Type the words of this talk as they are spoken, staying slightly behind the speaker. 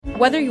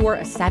Whether you're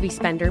a savvy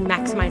spender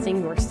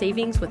maximizing your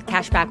savings with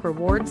cashback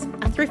rewards,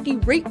 a thrifty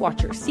rate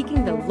watcher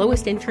seeking the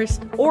lowest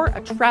interest, or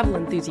a travel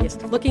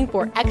enthusiast looking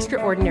for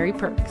extraordinary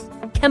perks,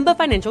 Kemba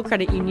Financial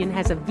Credit Union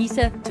has a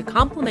visa to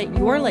complement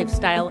your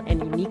lifestyle and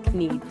unique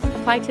needs.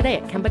 Apply today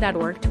at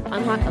Kemba.org to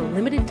unlock a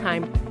limited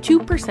time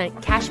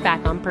 2% cash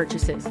back on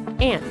purchases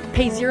and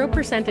pay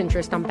 0%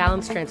 interest on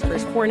balance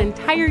transfers for an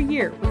entire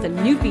year with a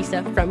new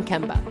visa from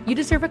Kemba. You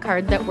deserve a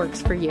card that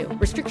works for you.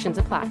 Restrictions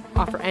apply.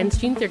 Offer ends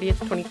June 30th,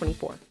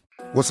 2024.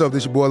 What's up,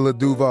 this your boy Lil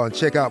Duval, and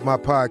check out my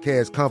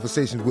podcast,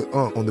 Conversations with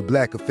Unc, on the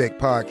Black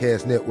Effect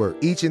Podcast Network.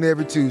 Each and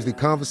every Tuesday,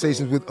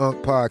 Conversations with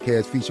Unc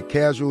podcast feature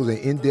casuals and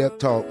in-depth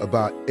talk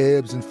about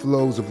ebbs and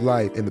flows of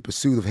life and the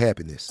pursuit of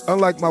happiness.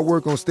 Unlike my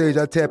work on stage,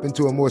 I tap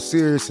into a more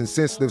serious and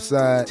sensitive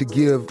side to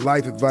give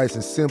life advice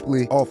and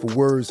simply offer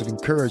words of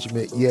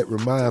encouragement, yet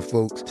remind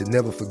folks to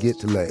never forget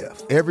to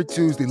laugh. Every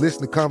Tuesday,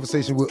 listen to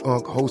Conversations with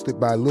Unc, hosted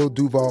by Lil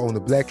Duval on the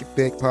Black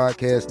Effect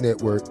Podcast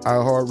Network,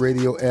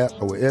 iHeartRadio app,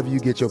 or wherever you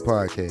get your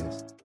podcasts.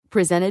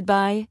 Presented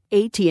by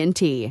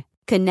AT&T.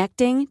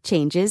 Connecting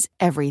changes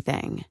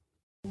everything.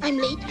 I'm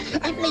late for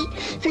a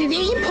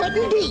very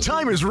important date.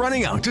 Time is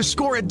running out to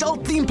score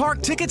adult theme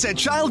park tickets at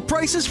child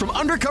prices from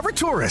Undercover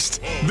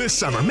Tourist. This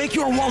summer, make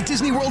your Walt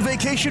Disney World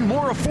vacation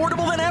more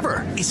affordable than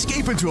ever.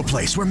 Escape into a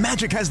place where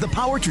magic has the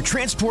power to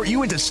transport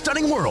you into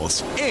stunning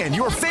worlds and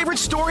your favorite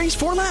stories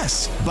for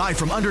less. Buy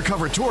from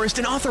Undercover Tourist,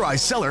 an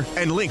authorized seller,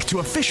 and link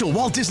to official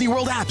Walt Disney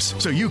World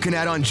apps so you can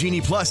add on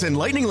Genie Plus and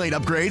Lightning Lane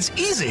upgrades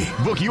easy.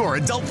 Book your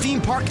adult theme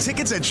park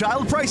tickets at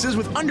child prices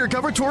with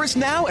Undercover Tourist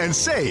now and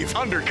save.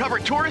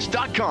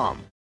 UndercoverTourist.com.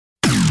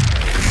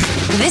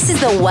 This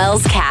is the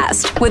Wells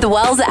Cast with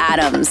Wells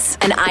Adams,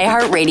 an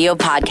iHeartRadio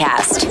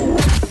podcast.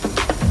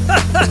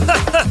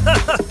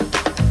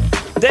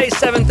 Day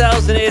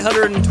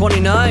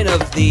 7,829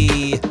 of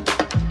the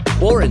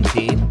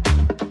quarantine.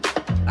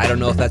 I don't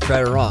know if that's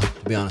right or wrong,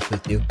 to be honest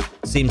with you.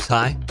 Seems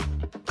high.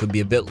 Could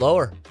be a bit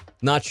lower.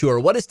 Not sure.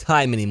 What is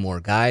time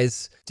anymore,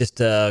 guys? Just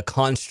a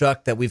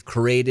construct that we've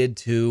created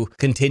to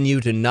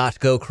continue to not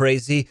go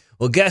crazy?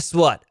 Well, guess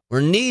what?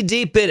 We're knee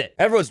deep in it.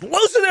 Everyone's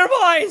losing their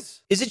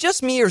minds. Is it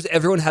just me, or is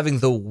everyone having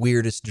the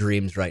weirdest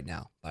dreams right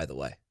now, by the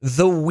way?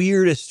 The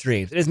weirdest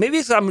dreams. It is maybe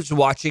because I'm just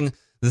watching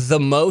the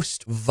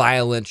most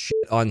violent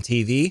shit on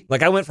TV.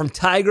 Like, I went from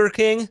Tiger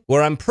King,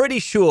 where I'm pretty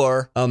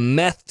sure a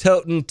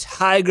meth-toting,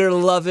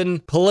 tiger-loving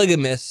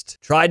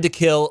polygamist tried to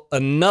kill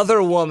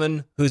another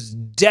woman who's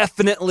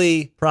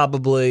definitely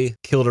probably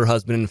killed her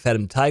husband and fed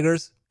him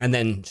tigers, and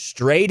then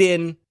straight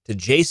in to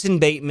Jason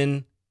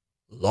Bateman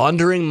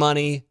laundering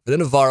money for the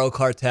Navarro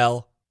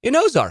cartel in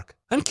Ozark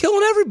and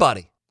killing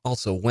everybody.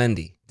 Also,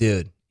 Wendy,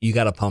 dude, you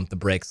got to pump the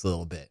brakes a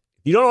little bit.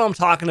 If you don't know what I'm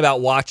talking about,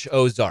 watch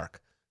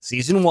Ozark.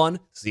 Season 1,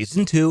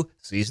 Season 2,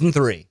 Season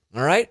 3,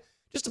 all right?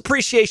 Just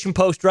appreciation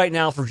post right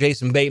now for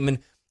Jason Bateman,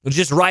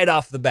 just right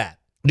off the bat.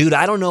 Dude,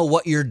 I don't know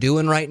what you're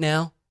doing right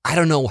now. I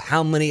don't know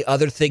how many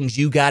other things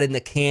you got in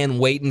the can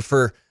waiting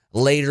for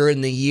later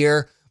in the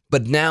year,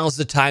 but now's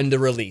the time to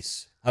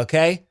release,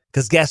 okay?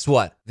 Because guess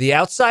what? The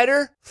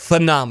Outsider,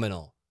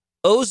 phenomenal.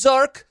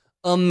 Ozark,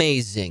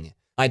 amazing.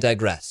 I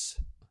digress.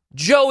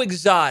 Joe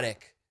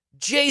Exotic,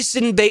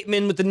 Jason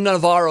Bateman with the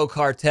Navarro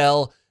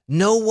cartel.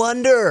 No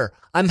wonder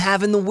I'm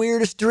having the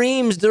weirdest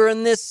dreams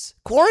during this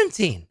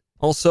quarantine.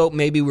 Also,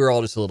 maybe we're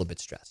all just a little bit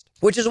stressed,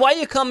 which is why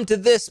you come to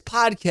this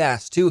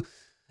podcast, to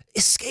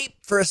escape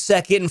for a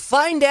second and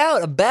find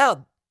out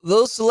about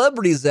those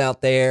celebrities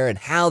out there and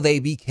how they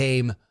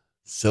became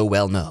so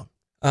well known.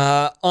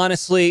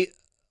 Honestly,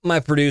 my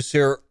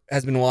producer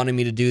has been wanting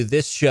me to do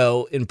this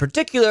show in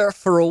particular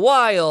for a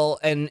while,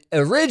 and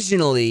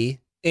originally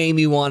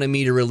Amy wanted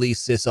me to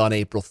release this on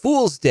April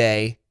Fool's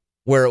Day,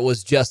 where it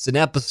was just an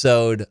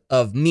episode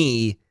of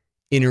me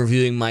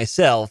interviewing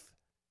myself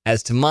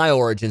as to my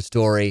origin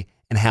story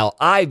and how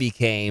I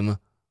became,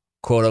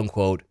 quote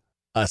unquote,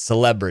 a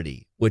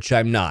celebrity, which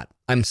I'm not.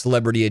 I'm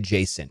celebrity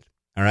adjacent,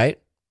 all right?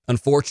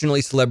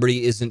 Unfortunately,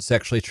 celebrity isn't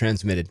sexually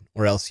transmitted,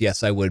 or else,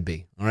 yes, I would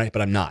be, all right?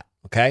 But I'm not,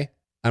 okay?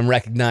 I'm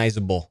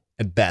recognizable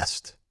at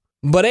best.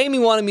 But Amy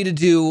wanted me to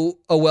do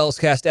a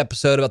Wellscast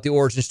episode about the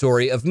origin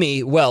story of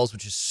me, Wells,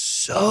 which is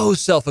so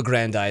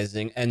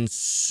self-aggrandizing and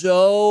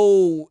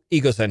so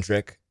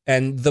egocentric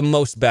and the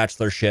most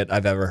bachelor shit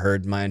I've ever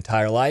heard in my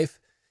entire life.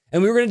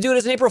 And we were going to do it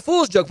as an April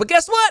Fool's joke. But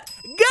guess what?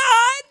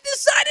 God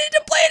decided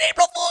to play an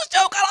April Fool's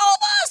joke on all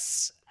of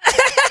us.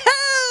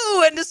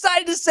 And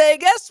decided to say,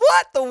 guess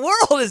what? The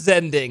world is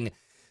ending.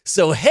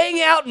 So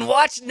hang out and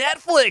watch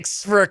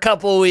Netflix for a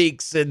couple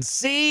weeks and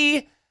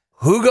see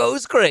who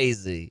goes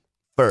crazy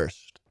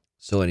first.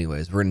 So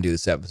anyways, we're going to do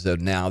this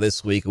episode now,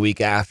 this week, a week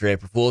after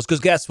April Fool's,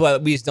 because guess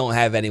what? We just don't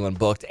have anyone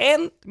booked.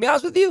 And to be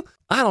honest with you,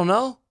 I don't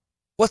know.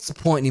 What's the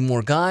point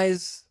anymore,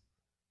 guys?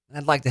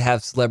 I'd like to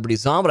have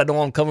celebrities on, but I don't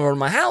want them coming over to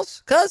my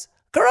house because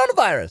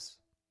coronavirus.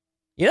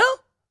 You know?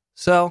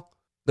 So I'm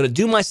going to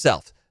do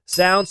myself.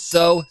 Sounds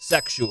so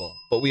sexual,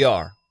 but we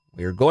are.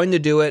 We are going to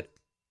do it,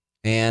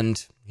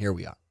 and here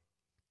we are.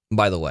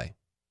 By the way,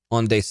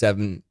 on day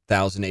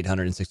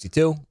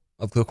 7,862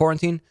 of the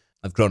quarantine,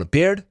 I've grown a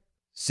beard.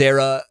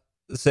 Sarah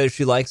says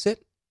she likes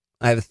it.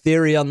 I have a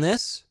theory on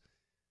this.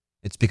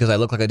 It's because I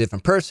look like a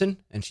different person,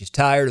 and she's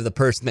tired of the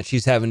person that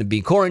she's having to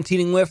be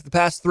quarantining with for the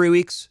past 3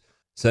 weeks.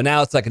 So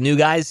now it's like a new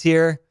guy's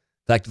here.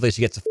 Effectively,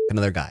 she gets to f***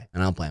 another guy,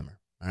 and I don't blame her.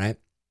 All right?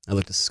 I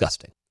look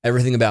disgusting.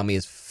 Everything about me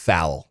is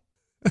foul.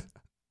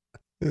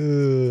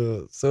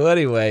 So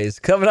anyways,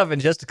 coming up in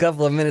just a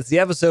couple of minutes, the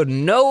episode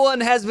no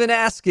one has been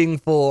asking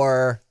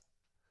for.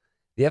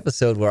 The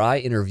episode where I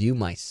interview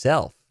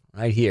myself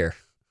right here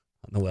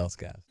on the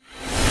Wellscast.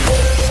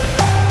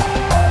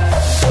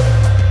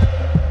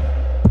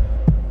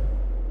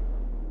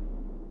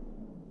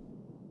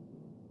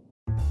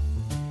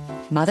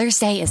 Mother's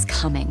Day is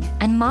coming,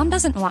 and Mom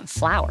doesn't want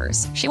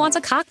flowers. She wants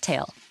a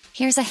cocktail.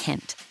 Here's a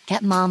hint.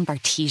 Get Mom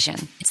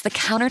Bartesian. It's the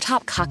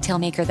countertop cocktail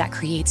maker that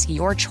creates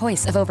your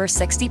choice of over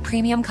 60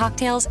 premium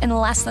cocktails in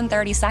less than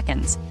 30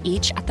 seconds,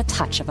 each at the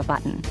touch of a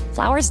button.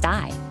 Flowers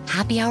die.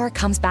 Happy Hour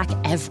comes back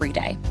every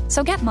day.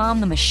 So get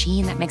Mom the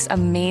machine that makes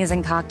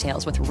amazing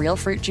cocktails with real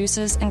fruit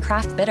juices and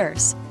craft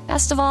bitters.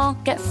 Best of all,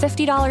 get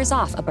 $50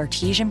 off a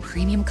Bartesian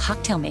premium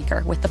cocktail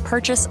maker with the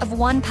purchase of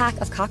 1 pack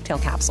of cocktail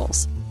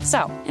capsules.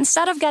 So,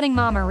 instead of getting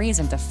Mom a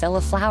reason to fill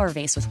a flower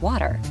vase with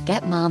water,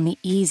 get Mom the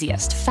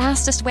easiest,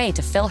 fastest way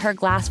to fill her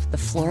glass with the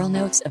floral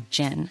notes of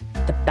gin.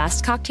 The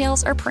best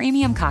cocktails are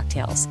premium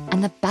cocktails,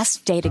 and the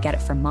best day to get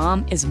it for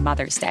Mom is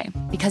Mother's Day,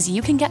 because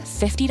you can get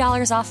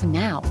 $50 off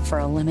now for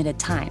a limited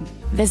time.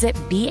 Visit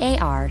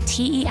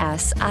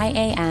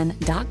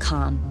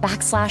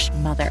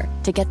BARTESIAN.com/mother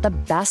to get the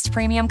best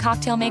premium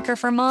cocktail maker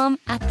for Mom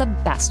at the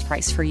best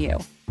price for you.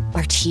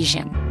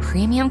 Bartesian,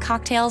 premium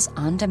cocktails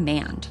on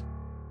demand.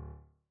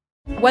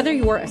 Whether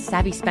you're a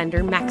savvy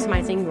spender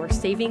maximizing your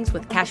savings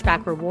with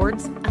cashback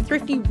rewards, a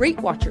thrifty rate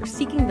watcher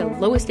seeking the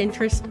lowest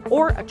interest,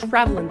 or a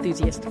travel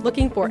enthusiast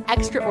looking for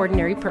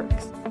extraordinary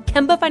perks,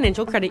 Kemba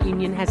Financial Credit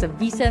Union has a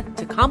visa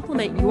to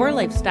complement your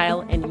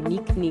lifestyle and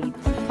unique needs.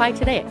 Apply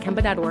today at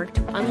Kemba.org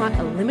to unlock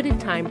a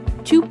limited-time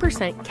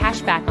 2%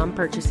 cash back on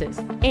purchases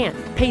and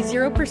pay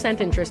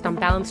 0% interest on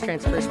balance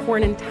transfers for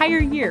an entire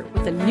year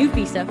with a new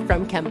visa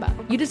from Kemba.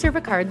 You deserve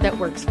a card that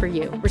works for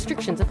you.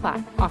 Restrictions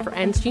apply. Offer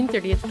ends June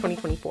 30th,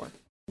 2024.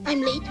 I'm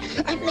late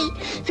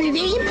for a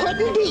very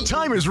important date.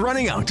 Time is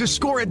running out to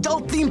score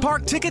adult theme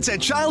park tickets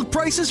at child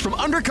prices from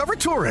Undercover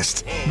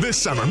Tourist. This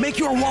summer, make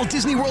your Walt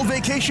Disney World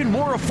vacation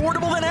more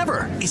affordable than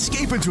ever.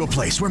 Escape into a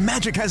place where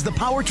magic has the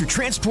power to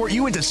transport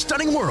you into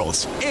stunning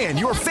worlds and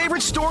your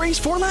favorite stories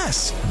for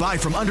less. Buy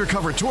from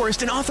Undercover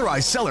Tourist, an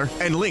authorized seller,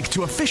 and link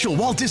to official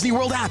Walt Disney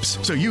World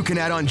apps so you can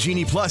add on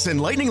Genie Plus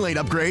and Lightning Lane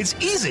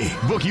upgrades easy.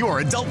 Book your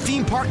adult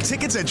theme park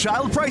tickets at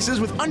child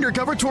prices with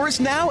Undercover Tourist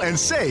now and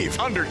save.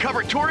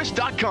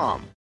 UndercoverTourist.com.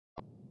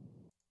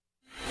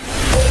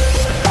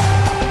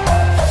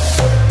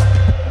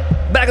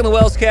 Back in the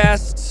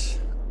Wellscast.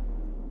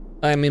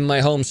 I'm in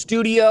my home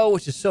studio,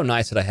 which is so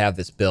nice that I have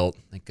this built.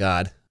 Thank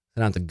God. I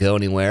don't have to go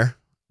anywhere.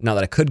 Not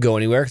that I could go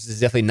anywhere, because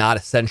it's definitely not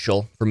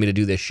essential for me to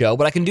do this show.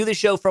 But I can do this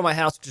show from my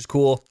house, which is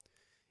cool.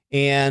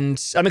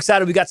 And I'm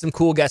excited. We got some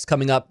cool guests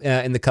coming up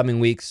in the coming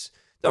weeks.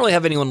 Don't really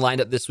have anyone lined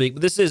up this week,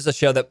 but this is a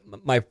show that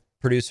my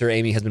producer,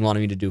 Amy, has been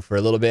wanting me to do for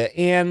a little bit.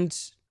 And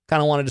kind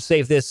of wanted to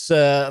save this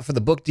for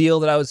the book deal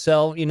that I would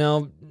sell,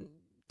 10,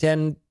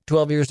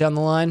 12 years down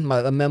the line,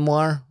 a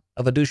memoir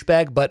of a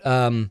douchebag. But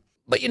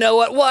you know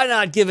what? Why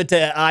not give it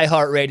to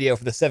iHeartRadio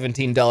for the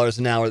 $17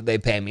 an hour that they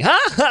pay me?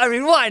 Huh? I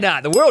mean, why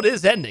not? The world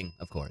is ending,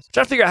 of course.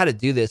 Trying to figure out how to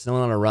do this. And I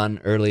went on a run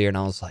earlier, and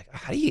I was like,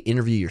 how do you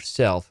interview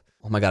yourself?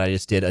 Oh my God, I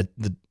just did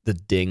the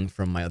ding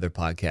from my other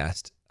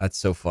podcast. That's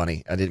so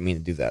funny. I didn't mean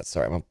to do that.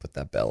 Sorry, I'm going to put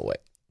that bell away.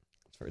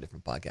 It's for a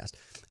different podcast.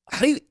 How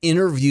do you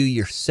interview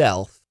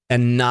yourself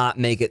and not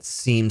make it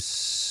seem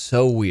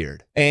so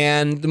weird?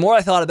 And the more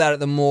I thought about it,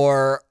 the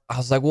more I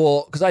was like,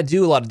 well, because I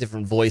do a lot of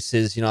different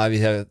voices. I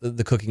have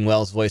the Cooking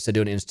Wells voice I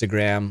do on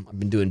Instagram. I've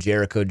been doing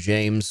Jericho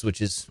James,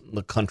 which is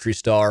the country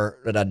star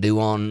that I do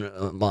on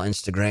my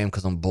Instagram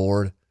because I'm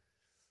bored.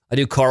 I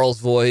do Carl's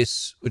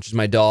voice, which is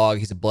my dog.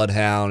 He's a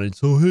bloodhound. And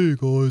so, hey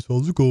guys,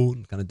 how's it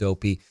going? Kind of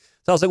dopey.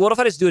 So I was like, what if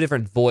I just do a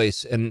different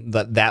voice and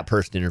that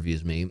person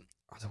interviews me?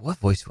 I was like, what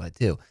voice do I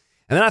do?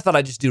 And then I thought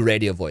I'd just do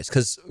radio voice,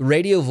 because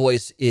radio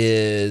voice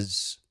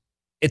it's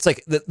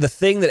like the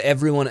thing that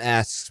everyone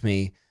asks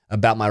me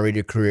about my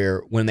radio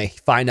career when they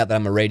find out that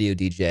I'm a radio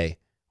DJ,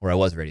 or I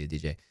was a radio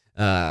DJ.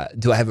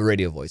 Do I have a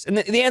radio voice? And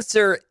the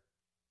answer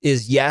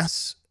is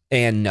yes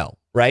and no,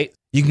 right?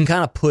 You can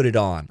kind of put it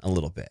on a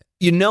little bit.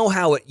 You know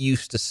how it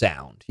used to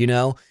sound,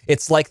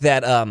 It's like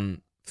that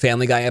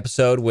Family Guy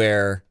episode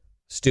where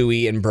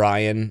Stewie and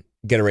Brian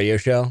get a radio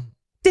show.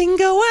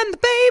 Dingo and the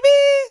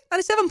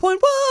baby, 97.1.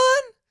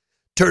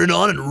 Turn it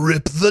on and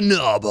rip the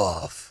knob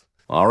off.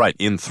 All right,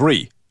 in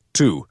 3,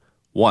 2,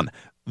 1.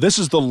 This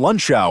is the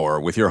lunch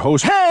hour with your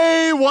host.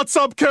 Hey, what's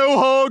up,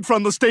 Quahog?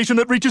 From the station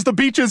that reaches the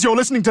beaches, you're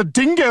listening to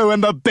Dingo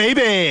and the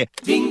Baby.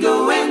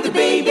 Dingo and the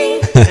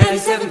Baby,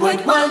 97.1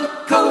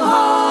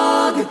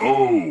 Quahog.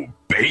 Oh,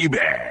 baby.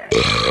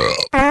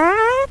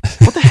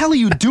 What the hell are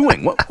you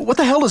doing? What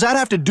the hell does that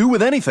have to do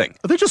with anything?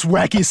 They're just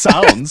wacky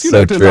sounds.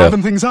 So to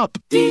liven things up.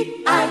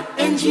 Dingo.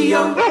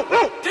 Dingo.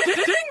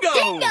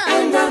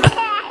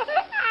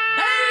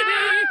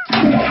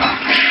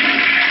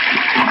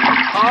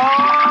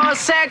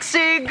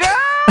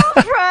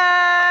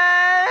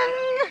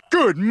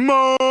 Good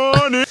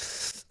morning.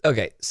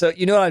 Okay, so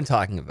you know what I'm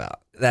talking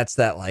about. That's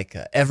that like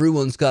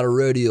everyone's got a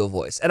radio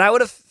voice. And I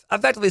would have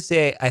effectively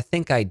say I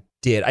think I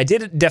did. I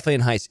did it definitely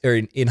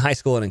in high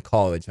school and in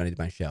college when I did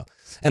my show.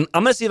 And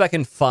I'm going to see if I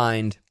can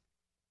find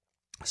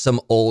some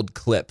old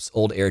clips,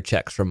 old air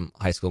checks from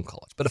high school and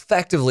college. But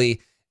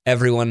effectively,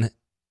 everyone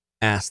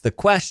asked the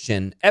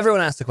question,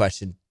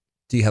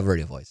 do you have a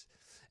radio voice?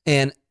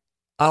 And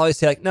I always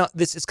say like, no,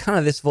 this is kind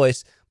of this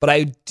voice. But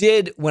I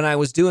did, when I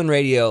was doing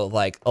radio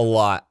like a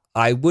lot,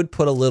 I would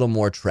put a little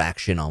more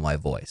traction on my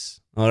voice.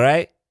 All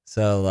right?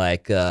 So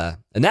like, and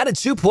that at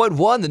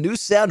 2.1, the new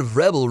sound of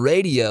Rebel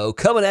Radio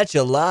coming at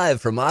you live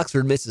from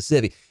Oxford,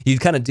 Mississippi. You'd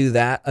kind of do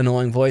that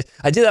annoying voice.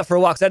 I did that for a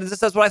while because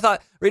that's what I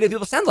thought radio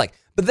people sound like.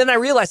 But then I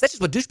realized that's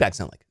just what douchebags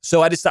sound like.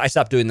 So I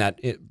stopped doing that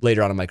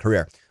later on in my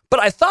career. But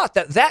I thought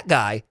that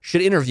guy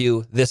should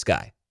interview this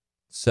guy.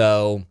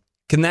 So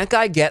can that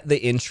guy get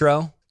the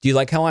intro? Do you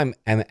like how I'm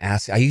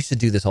asking? I used to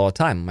do this all the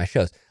time on my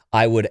shows.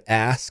 I would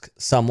ask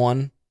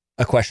someone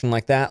a question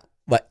like that,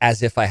 but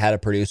as if I had a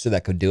producer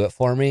that could do it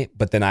for me,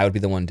 but then I would be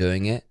the one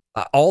doing it.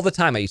 All the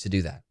time I used to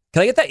do that.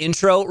 Can I get that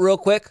intro real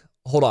quick?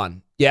 Hold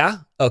on. Yeah?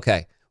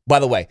 Okay. By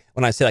the way,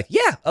 when I say like,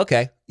 yeah,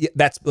 okay, yeah,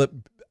 that's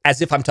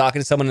as if I'm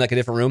talking to someone in like a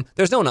different room.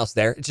 There's no one else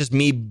there. It's just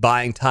me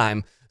buying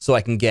time so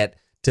I can get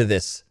to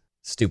this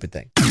stupid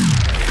thing.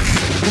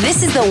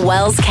 This is the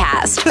Wells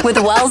Cast with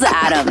Wells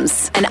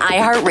Adams, an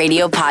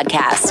iHeartRadio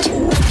podcast.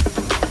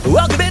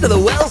 Welcome into the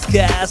Wells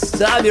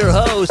Cast. I'm your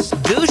host,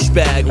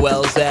 douchebag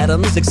Wells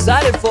Adams.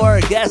 Excited for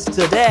our guest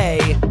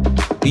today.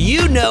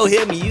 You know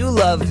him, you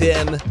love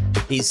him.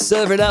 He's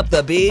serving up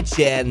the beach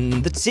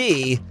and the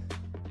tea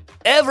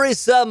every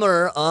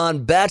summer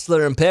on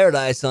Bachelor in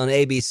Paradise on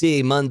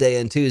ABC Monday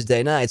and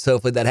Tuesday nights.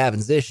 Hopefully that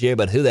happens this year,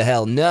 but who the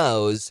hell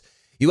knows?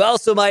 You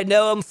also might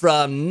know him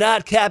from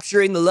not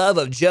capturing the love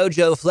of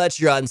JoJo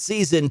Fletcher on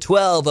season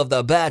 12 of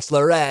The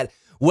Bachelorette.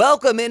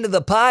 Welcome into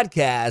the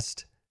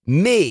podcast,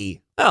 me.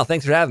 Oh,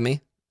 thanks for having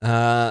me.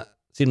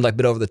 Seemed like a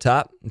bit over the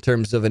top in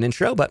terms of an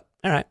intro, but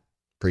all right.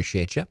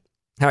 Appreciate you.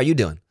 How are you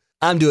doing?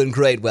 I'm doing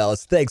great,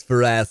 Wells. Thanks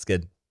for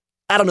asking.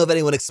 I don't know if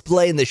anyone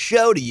explained the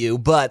show to you,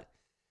 but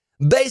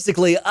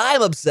basically,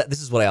 I'm obsessed.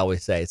 This is what I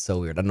always say. It's so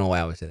weird. I don't know why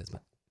I always say this,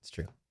 but it's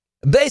true.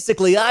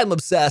 Basically, I'm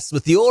obsessed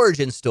with the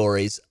origin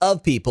stories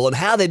of people and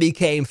how they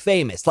became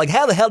famous. Like,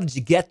 how the hell did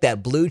you get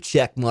that blue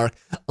check mark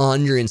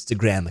on your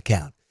Instagram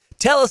account?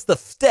 Tell us the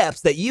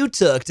steps that you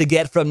took to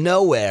get from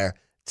nowhere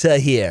to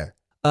here.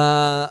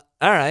 All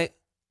right.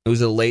 It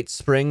was a late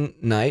spring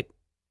night,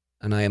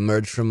 and I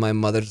emerged from my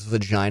mother's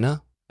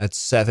vagina at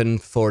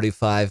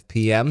 7:45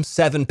 p.m.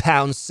 7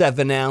 pounds,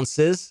 7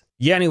 ounces.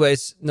 Yeah,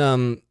 anyways,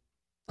 I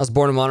was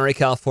born in Monterey,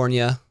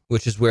 California,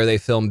 which is where they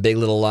filmed Big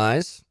Little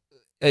Lies.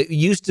 It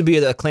used to be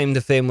the claim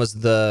to fame was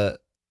the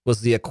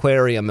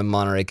aquarium in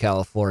Monterey,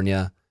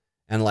 California,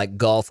 and like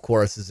golf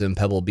courses in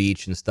Pebble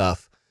Beach and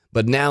stuff.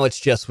 But now it's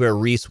just where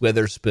Reese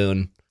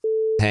Witherspoon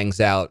hangs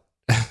out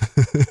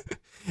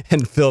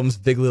and films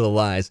Big Little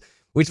Lies.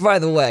 Which, by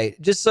the way,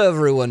 just so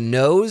everyone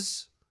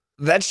knows,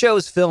 that show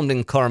is filmed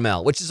in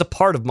Carmel, which is a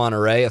part of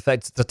Monterey. In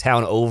fact, it's a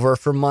town over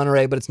from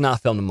Monterey, but it's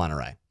not filmed in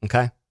Monterey.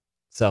 Okay.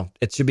 So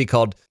it should be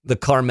called the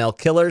Carmel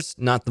Killers,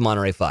 not the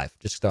Monterey Five.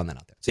 Just throwing that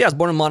out there. So yeah, I was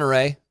born in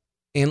Monterey.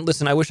 And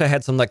listen, I wish I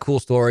had some like cool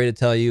story to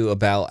tell you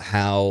about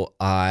how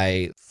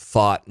I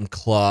fought and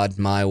clawed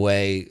my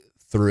way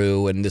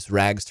through and this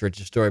rags to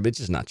riches story, but it's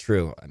just not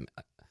true.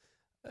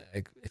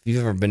 If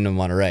you've ever been to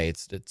Monterey,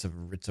 it's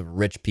a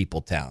rich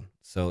people town.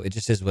 So it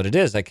just is what it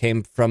is. I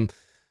came from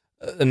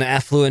an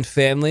affluent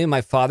family.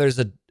 My father's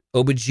a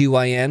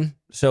OBGYN,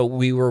 so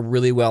we were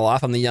really well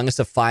off. I'm the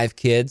youngest of 5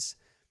 kids.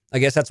 I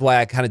guess that's why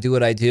I kind of do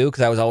what I do,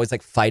 because I was always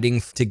like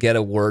fighting to get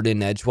a word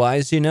in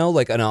edgewise, you know,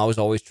 like, and I was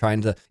always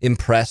trying to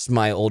impress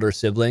my older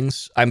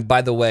siblings. I'm,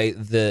 by the way,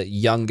 the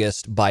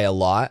youngest by a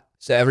lot.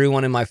 So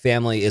everyone in my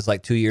family is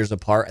like 2 years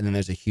apart, and then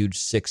there's a huge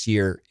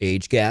 6-year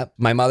age gap.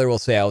 My mother will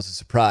say I was a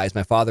surprise.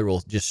 My father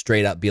will just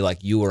straight up be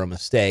like, you were a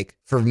mistake,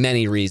 for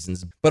many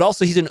reasons. But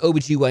also he's an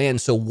OBGYN,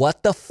 so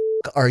what the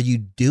are you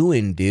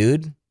doing,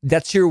 dude?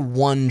 That's your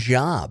one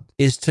job,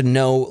 is to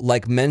know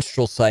like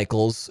menstrual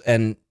cycles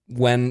and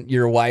when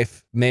your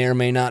wife may or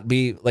may not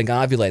be like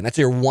ovulating. That's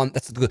your one,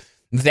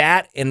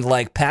 that and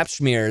like pap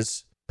smear,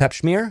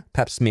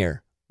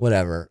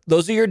 whatever.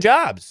 Those are your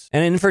jobs,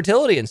 and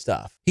infertility and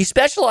stuff. He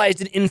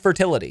specialized in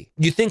infertility.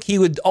 You think he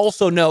would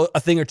also know a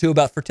thing or two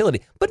about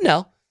fertility, but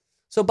no.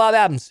 So Bob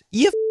Adams,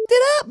 you f***ed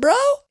it up, bro.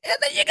 And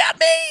then you got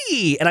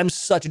me. And I'm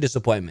such a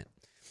disappointment.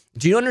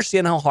 Do you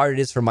understand how hard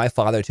it is for my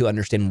father to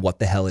understand what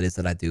the hell it is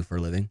that I do for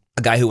a living?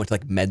 A guy who went to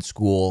like med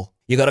school.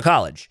 You go to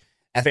college.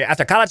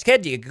 After college,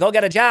 kid, you go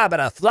get a job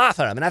at a law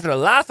firm. And after a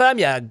law firm,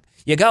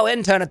 you go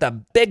intern at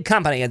the big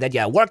company, and then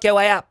you work your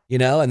way up, you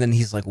know? And then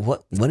he's like,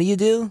 what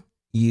do?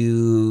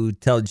 You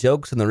tell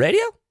jokes on the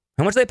radio?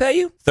 How much do they pay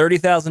you?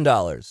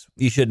 $30,000.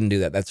 You shouldn't do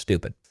that. That's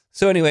stupid.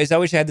 So anyways, I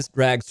wish I had this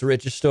rags to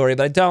riches story,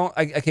 but I don't.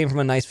 I came from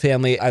a nice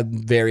family. I'm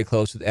very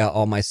close with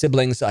all my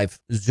siblings. I've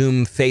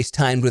Zoom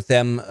FaceTimed with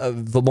them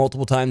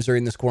multiple times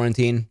during this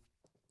quarantine.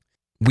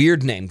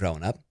 Weird name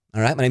growing up.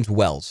 All right, my name's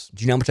Wells.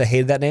 Do you know how much I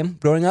hated that name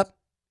growing up?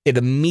 It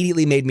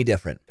immediately made me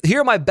different. Here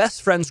are my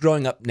best friends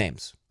growing up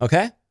names,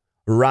 okay?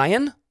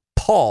 Ryan,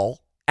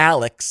 Paul,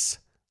 Alex,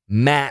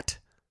 Matt,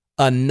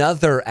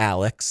 another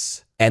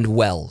Alex, and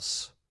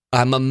Wells.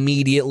 I'm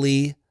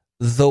immediately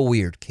the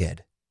weird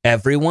kid.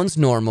 Everyone's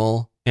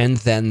normal, and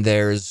then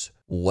there's,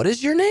 what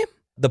is your name?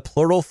 The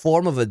plural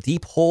form of a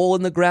deep hole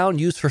in the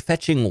ground used for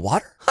fetching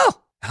water? Huh.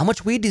 How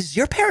much weed does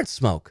your parents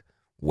smoke?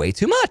 Way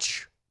too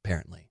much,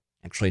 apparently.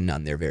 Actually,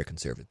 none. They're very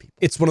conservative people.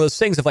 It's one of those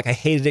things of like, I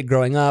hated it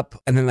growing up,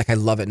 and then like, I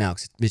love it now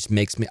because it just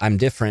makes me, I'm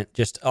different.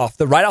 Just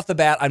right off the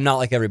bat, I'm not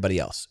like everybody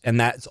else. And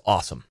that's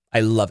awesome.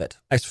 I love it.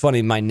 It's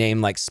funny, my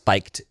name like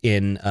spiked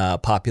in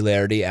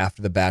popularity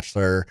after The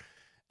Bachelor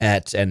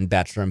and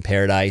Bachelor in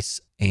Paradise.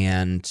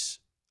 And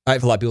I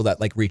have a lot of people that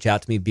like reach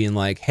out to me being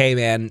like, hey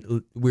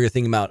man, we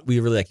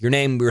really like your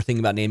name. We were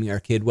thinking about naming our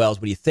kid Wells.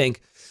 What do you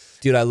think?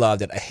 Dude, I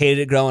loved it. I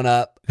hated it growing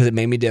up because it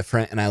made me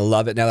different. And I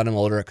love it now that I'm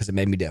older because it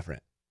made me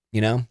different,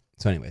 you know?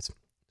 So anyways,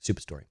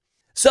 stupid story.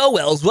 So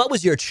Wells, what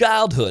was your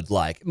childhood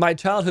like? My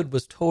childhood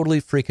was totally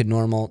freaking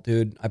normal,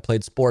 dude. I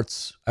played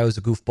sports. I was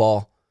a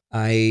goofball.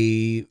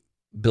 I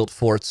built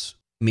forts.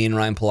 Me and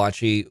Ryan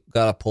Palachi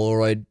got a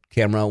Polaroid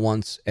camera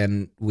once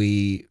and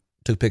we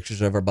took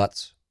pictures of our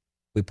butts.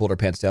 We pulled our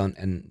pants down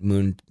and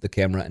mooned the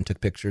camera and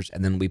took pictures.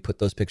 And then we put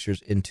those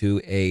pictures into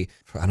I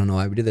don't know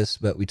why we did this,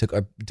 but we took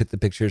the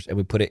pictures and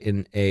we put it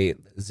in a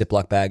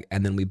Ziploc bag.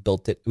 And then we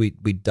built it. We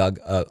dug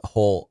a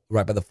hole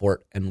right by the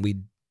fort and we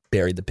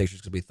buried the pictures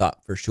because we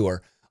thought for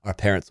sure our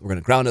parents were going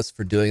to ground us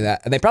for doing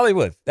that. And they probably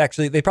would.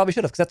 Actually, they probably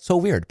should have because that's so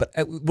weird. But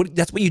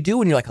that's what you do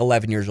when you're like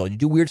 11 years old. You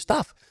do weird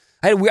stuff.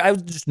 I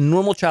was just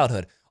normal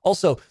childhood.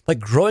 Also, like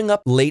growing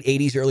up late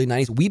 80s, early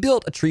 90s, we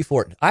built a tree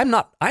fort. I'm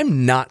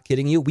not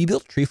kidding you. We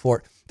built a tree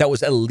fort that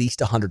was at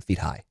least 100 feet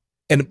high.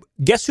 And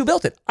guess who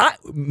built it?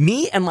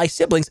 Me and my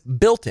siblings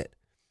built it.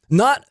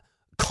 Not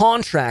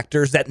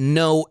contractors that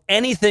know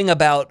anything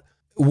about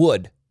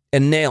wood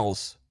and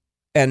nails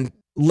and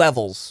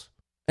levels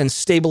and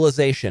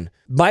stabilization.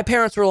 My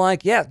parents were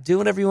like, yeah, do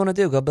whatever you want to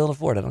do. Go build a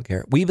fort. I don't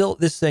care. We built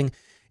this thing.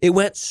 It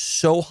went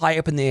so high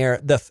up in the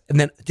air. And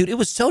then, dude, it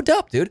was so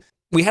dope, dude.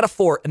 We had a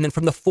fort, and then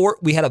from the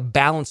fort, we had a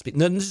balance beam.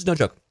 No, this is no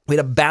joke. We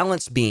had a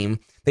balance beam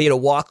that you had to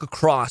walk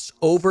across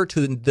over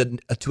to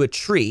a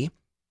tree.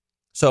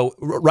 So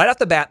right off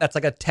the bat, that's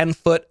like a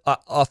 10-foot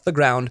off the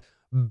ground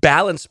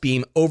balance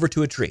beam over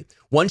to a tree.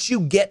 Once you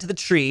get to the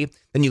tree,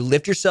 then you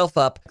lift yourself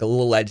up, like a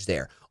little ledge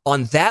there.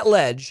 On that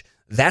ledge,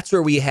 that's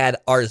where we had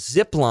our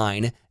zip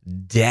line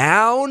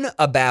down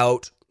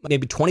about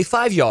maybe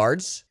 25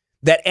 yards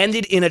that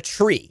ended in a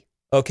tree,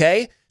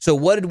 okay? So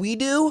what did we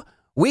do?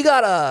 We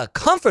got a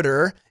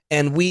comforter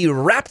and we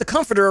wrapped the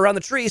comforter around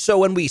the tree so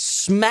when we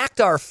smacked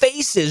our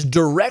faces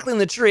directly in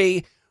the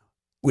tree,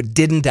 we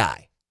didn't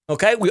die,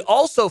 okay? We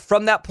also,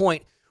 from that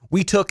point,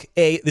 we took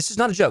this is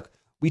not a joke,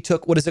 we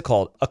took, what is it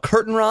called? A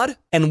curtain rod,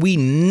 and we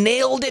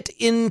nailed it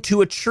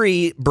into a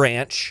tree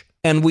branch,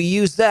 and we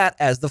used that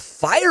as the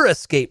fire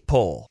escape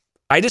pole.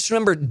 I just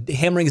remember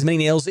hammering as many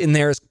nails in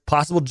there as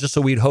possible just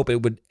so we'd hope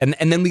it would, and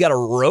then we got a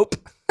rope.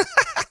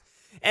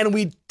 And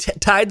we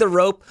tied the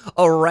rope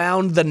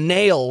around the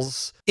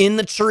nails in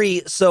the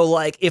tree. So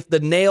like if the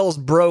nails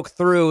broke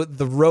through,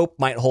 the rope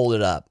might hold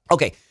it up.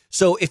 Okay.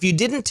 So if you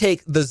didn't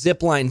take the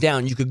zip line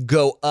down, you could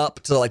go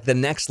up to like the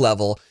next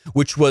level,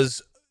 which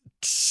was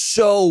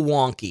so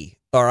wonky.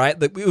 All right.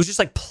 It was just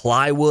like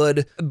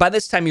plywood. By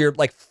this time you're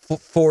like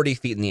 40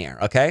 feet in the air.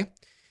 Okay.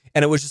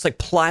 And it was just like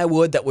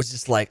plywood that was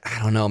just like,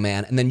 I don't know,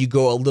 man. And then you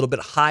go a little bit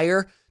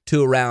higher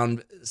to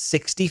around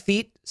 60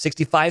 feet,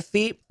 65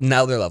 feet.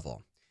 Now they're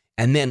level.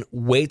 And then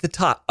way at the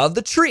top of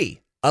the tree,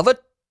 of a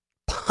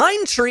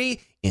pine tree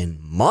in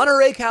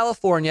Monterey,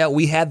 California,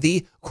 we had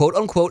the quote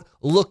unquote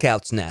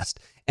lookout's nest.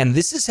 And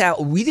this is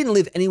how we didn't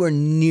live anywhere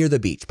near the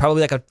beach,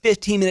 probably like a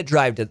 15-minute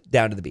drive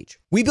down to the beach.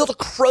 We built a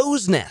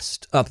crow's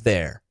nest up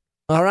there.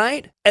 All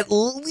right. At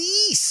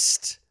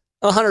least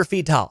 100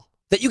 feet tall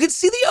that you could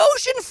see the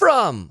ocean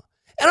from.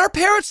 And our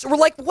parents were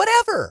like,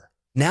 whatever.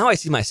 Now I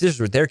see my sisters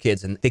with their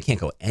kids and they can't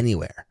go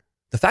anywhere.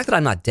 The fact that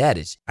I'm not dead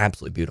is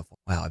absolutely beautiful.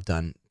 Wow, I've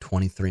done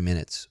 23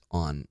 minutes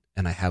and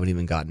I haven't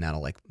even gotten out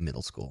of like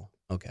middle school.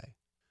 Okay.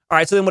 All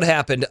right, so then what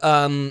happened?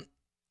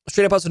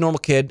 Straight up, I was a normal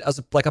kid. I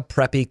was like a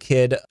preppy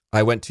kid.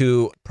 I went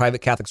to private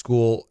Catholic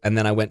school, and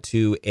then I went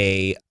to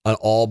an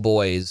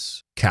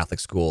all-boys Catholic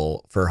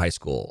school for high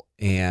school,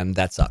 and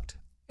that sucked.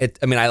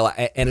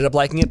 I ended up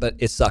liking it, but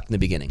it sucked in the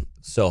beginning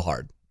so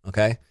hard,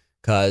 okay?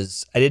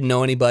 Because I didn't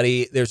know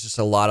anybody. There's just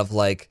a lot of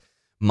like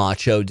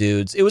macho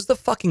dudes. It was the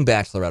fucking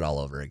Bachelorette all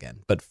over again,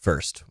 but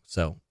first.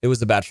 So it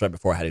was the Bachelorette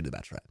before I had to do the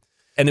Bachelorette.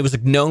 And it was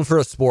like known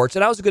for sports,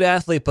 and I was a good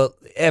athlete, but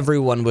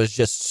everyone was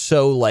just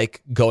so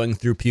like going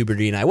through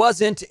puberty and I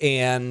wasn't.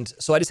 And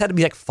so I just had to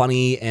be like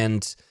funny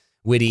and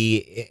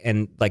witty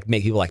and like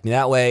make people like me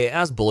that way. I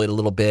was bullied a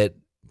little bit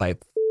by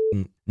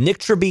Nick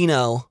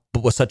Tribino,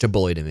 but was such a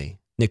bully to me.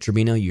 Nick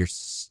Tribino,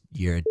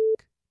 you're a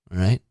dick, all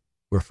right?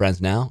 We're friends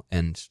now,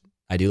 and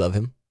I do love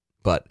him,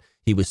 but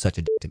he was such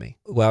a dick to me.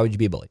 Why would you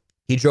be a bully?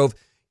 He drove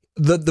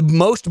the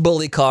most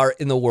bully car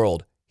in the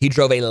world. He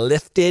drove a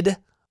lifted,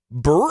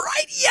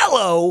 bright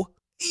yellow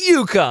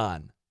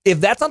Yukon. If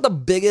that's not the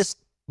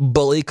biggest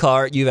bully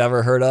car you've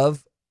ever heard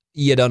of,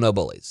 you don't know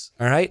bullies,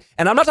 all right?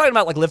 And I'm not talking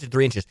about like lifted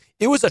 3 inches.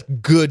 It was a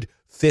good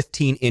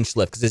 15-inch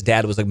lift because his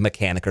dad was a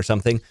mechanic or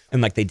something,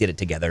 and like they did it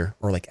together,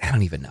 or like, I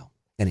don't even know.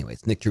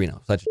 Anyways, Nick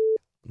Torino,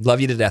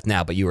 love you to death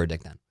now, but you were a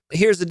dick then.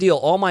 Here's the deal.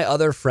 All my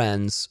other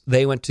friends,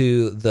 they went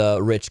to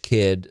the rich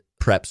kid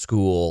prep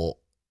school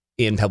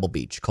in Pebble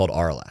Beach called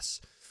RLS.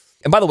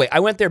 And by the way, I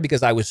went there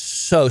because I was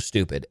so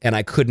stupid and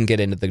I couldn't get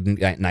into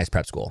the nice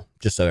prep school,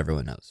 just so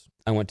everyone knows.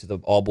 I went to the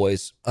all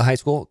boys high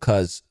school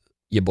because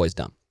your boy's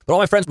dumb. But all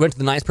my friends went to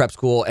the nice prep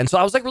school. And so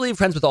I was like really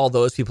friends with all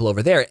those people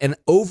over there. And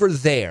over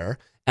there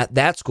at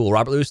that school,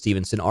 Robert Louis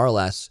Stevenson,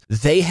 RLS,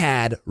 they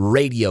had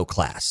radio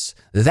class.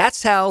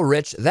 That's how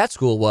rich that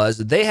school was.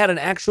 They had an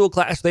actual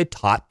class. They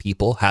taught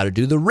people how to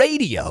do the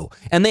radio.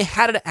 And they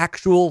had an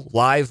actual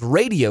live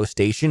radio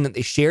station that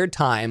they shared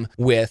time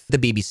with the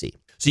BBC.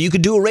 So you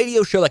could do a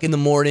radio show like in the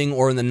morning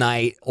or in the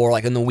night or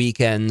like in the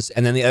weekends.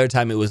 And then the other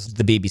time it was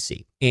the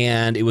BBC.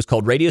 And it was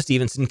called Radio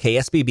Stevenson,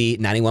 KSBB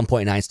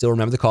 91.9. Still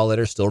remember the call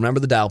letter, still remember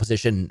the dial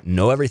position,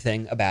 know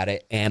everything about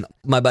it. And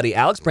my buddy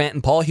Alex Brandt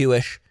and Paul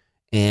Hewish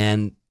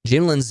and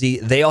Jim Lindsay,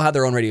 they all had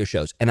their own radio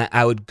shows. And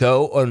I would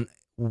go and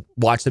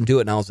watch them do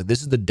it. And I was like,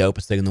 this is the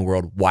dopest thing in the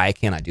world. Why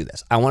can't I do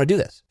this? I want to do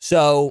this.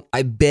 So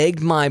I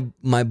begged my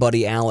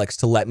buddy Alex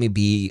to let me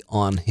be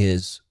on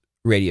his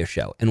radio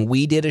show. And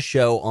we did a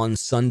show on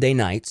Sunday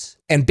nights.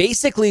 And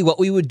basically what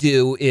we would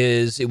do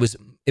is it was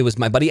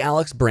my buddy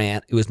Alex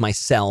Brandt, it was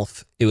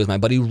myself, it was my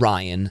buddy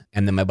Ryan,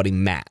 and then my buddy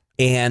Matt.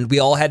 And we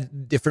all had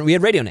we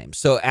had radio names.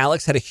 So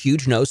Alex had a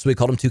huge nose, so we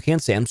called him Toucan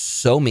Sam.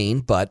 So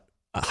mean, but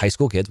high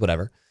school kids,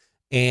 whatever.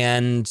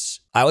 And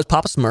I was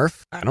Papa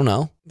Smurf. I don't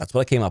know. That's what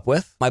I came up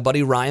with. My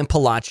buddy Ryan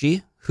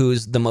Palacci,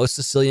 who's the most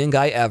Sicilian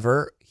guy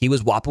ever, he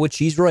was Whopper with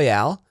Cheese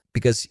Royale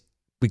because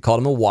we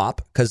called him a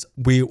Wop because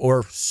we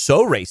were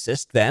so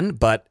racist then,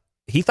 but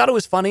he thought it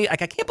was funny.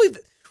 Like, I can't believe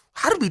it.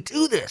 How did we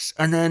do this?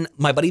 And then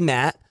my buddy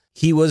Matt,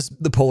 he was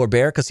the polar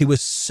bear because he was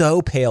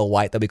so pale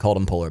white that we called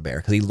him Polar Bear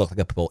because he looked like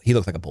a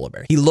polar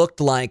bear. He looked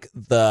like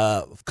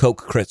the Coke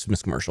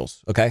Christmas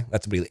commercials. Okay,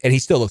 that's what and he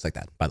still looks like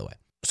that, by the way.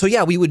 So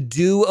yeah, we would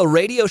do a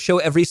radio show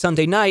every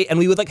Sunday night, and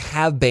we would like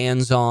have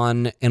bands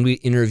on, and we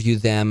interview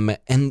them,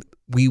 and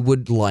we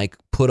would like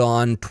put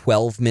on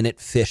 12-minute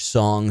Fish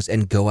songs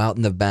and go out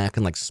in the back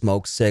and like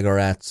smoke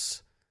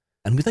cigarettes.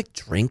 And we like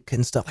drink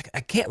and stuff. Like,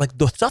 I can't, like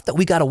the stuff that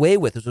we got away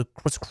with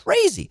was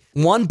crazy.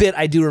 One bit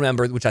I do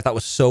remember, which I thought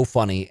was so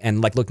funny.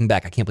 And like looking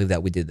back, I can't believe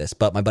that we did this.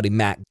 But my buddy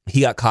Matt,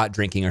 he got caught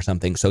drinking or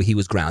something. So he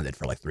was grounded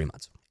for like 3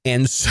 months.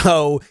 And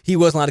so he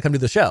wasn't allowed to come to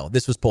the show.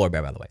 This was Polar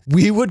Bear, by the way.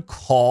 We would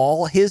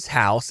call his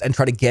house and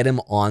try to get him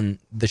on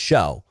the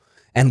show.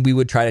 And we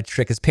would try to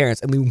trick his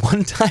parents. And we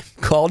one time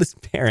called his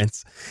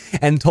parents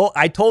and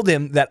I told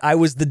him that I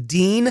was the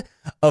dean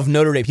of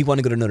Notre Dame. He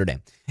wanted to go to Notre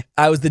Dame.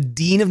 I was the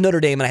dean of Notre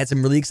Dame, and I had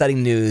some really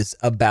exciting news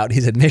about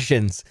his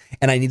admissions.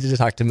 And I needed to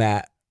talk to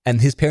Matt.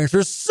 And his parents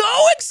were so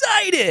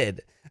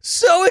excited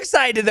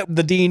that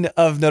the dean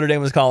of Notre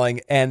Dame was calling.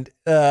 And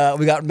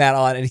we got Matt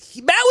on, and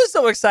Matt was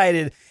so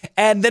excited.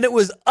 And then it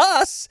was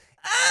us.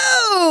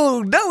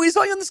 Oh, no, we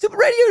saw you on the stupid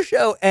radio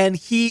show. And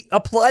he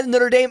applied to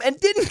Notre Dame and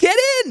didn't get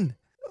in.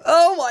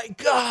 Oh my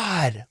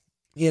God.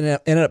 You know,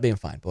 ended up being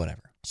fine, but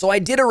whatever. So I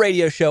did a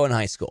radio show in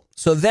high school.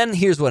 So then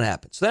here's what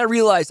happened. So then I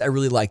realized I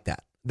really liked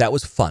that. That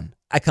was fun.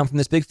 I come from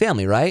this big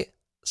family, right?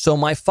 So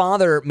my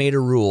father made a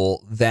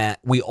rule that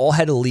we all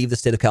had to leave the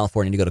state of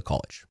California to go to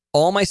college.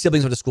 All my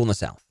siblings went to school in the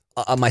South.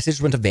 My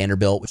sisters went to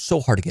Vanderbilt, which is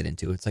so hard to get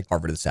into. It's like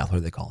Harvard of the South, what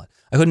do they call it?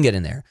 I couldn't get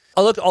in there.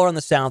 I looked all around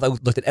the South. I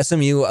looked at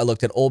SMU. I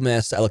looked at Ole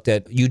Miss. I looked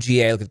at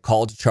UGA. I looked at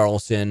College of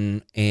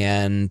Charleston.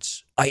 And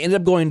I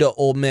ended up going to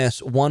Ole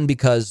Miss, one,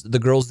 because the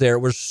girls there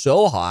were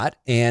so hot.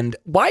 And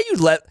why you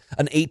let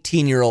an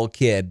 18-year-old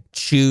kid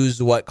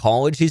choose what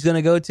college he's going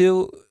to go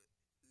to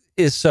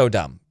is so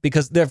dumb.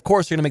 Because they're, of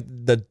course, you're going to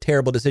make the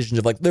terrible decisions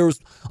of like,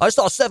 I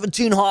saw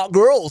 17 hot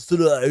girls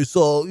today.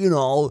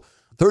 So,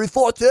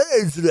 34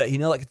 days today.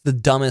 Like the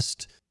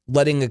dumbest,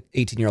 letting an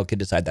 18-year-old kid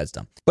decide that's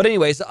dumb. But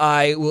anyways,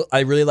 I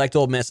really liked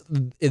Ole Miss.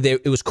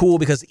 It was cool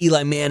because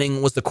Eli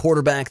Manning was the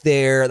quarterback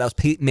there. That was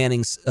Peyton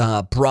Manning's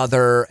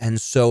brother.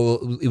 And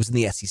so it was in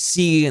the SEC,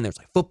 and there was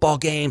like football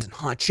games and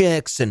hot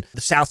chicks, and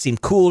the South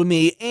seemed cool to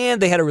me. And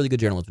they had a really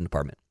good journalism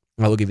department.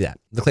 I will give you that.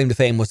 The claim to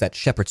fame was that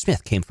Shepard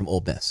Smith came from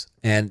Ole Miss.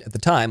 And at the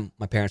time,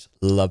 my parents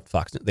loved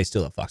Fox News. They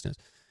still love Fox News.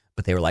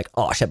 But they were like,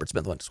 oh, Shepard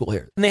Smith went to school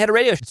here. And they had a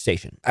radio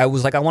station. I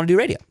was like, I want to do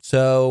radio.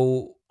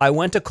 So I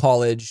went to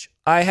college.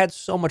 I had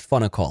so much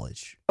fun at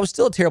college. I was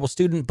still a terrible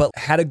student, but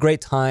had a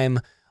great time.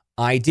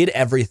 I did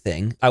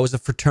everything. I was a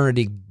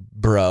fraternity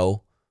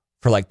bro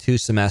for like 2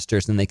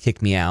 semesters, and they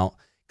kicked me out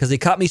because they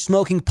caught me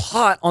smoking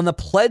pot on the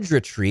pledge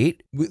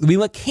retreat. We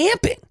went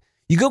camping.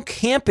 You go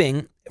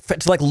camping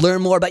to like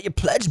learn more about your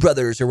Pledge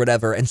Brothers or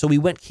whatever. And so we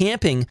went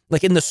camping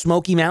like in the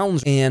Smoky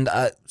Mountains, and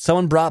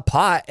someone brought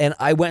pot, and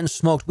I went and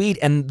smoked weed,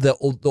 and the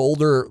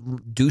older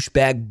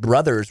douchebag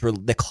brothers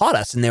they caught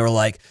us, and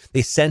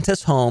they sent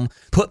us home,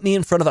 put me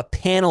in front of a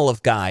panel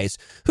of guys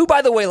who,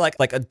 by the way, like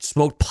I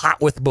smoked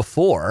pot with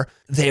before.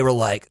 They were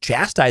like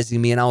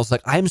chastising me, and I was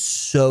like, I'm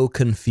so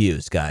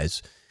confused,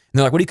 guys. And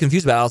they're like, what are you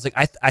confused about? I was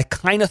like, I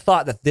kind of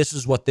thought that this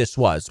is what this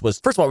was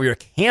first of all, we were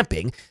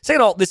camping.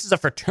 Second of all, this is a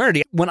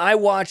fraternity. When I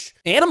watch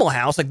Animal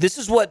House, like this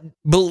is what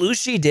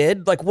Belushi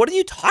did. Like, what are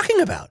you talking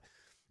about?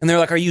 And they're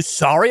like, are you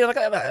sorry? I'm like,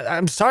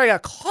 I'm sorry I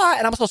got caught.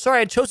 And I'm also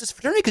sorry I chose this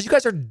fraternity because you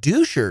guys are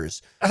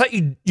douchers. I thought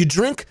you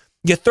drink,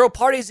 you throw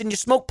parties, and you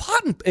smoke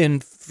pot in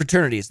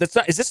fraternities.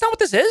 Is this not what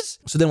this is?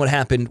 So then what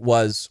happened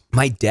was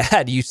my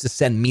dad used to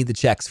send me the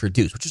checks for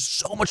dues, which is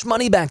so much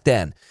money back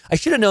then. I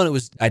should have known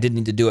I didn't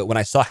need to do it when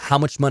I saw how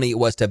much money it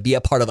was to be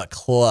a part of a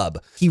club.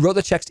 He wrote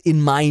the checks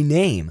in my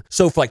name.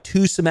 So for like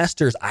 2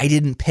 semesters, I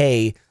didn't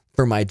pay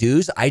for my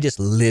dues. I just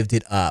lived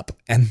it up.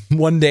 And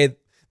one day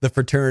the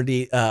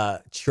fraternity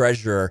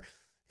treasurer,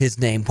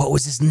 what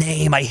was his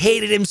name? I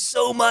hated him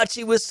so much.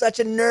 He was such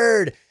a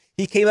nerd.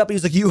 He came up and he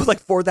was like, you owe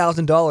like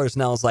 $4,000.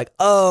 And I was like,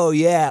 oh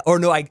yeah. Or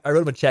no, I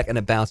wrote him a check and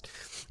it bounced.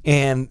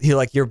 And he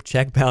like, your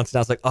check bounced. And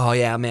I was like, oh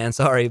yeah, man,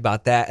 sorry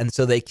about that. And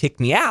so they kicked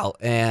me out,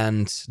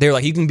 and they were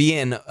like, you can be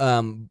in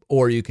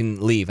or you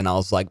can leave. And I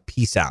was like,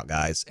 peace out,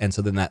 guys. And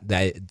so then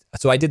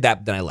so I did that,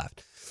 but then I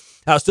left.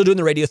 I was still doing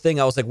the radio thing.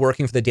 I was like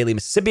working for the Daily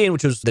Mississippian,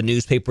 which was the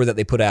newspaper that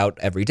they put out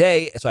every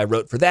day. So I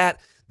wrote for that.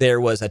 There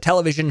was a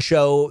television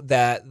show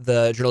that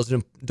the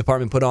journalism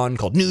department put on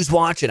called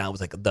Newswatch, and I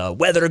was like the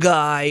weather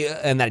guy,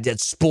 and then I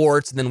did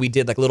sports, and then we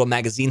did like a little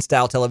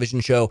magazine-style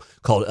television show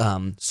called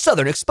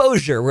Southern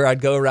Exposure, where I'd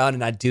go around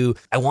and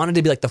I wanted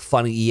to be like the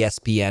funny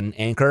ESPN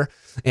anchor,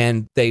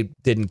 and they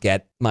didn't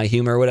get my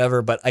humor or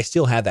whatever, but I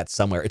still have that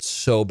somewhere. It's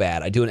so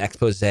bad. I do an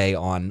expose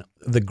on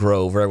the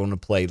Grove where everyone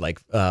would play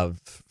like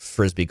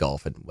Frisbee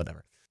golf and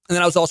whatever. And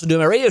then I was also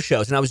doing my radio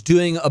shows, and I was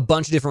doing a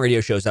bunch of different radio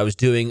shows. I was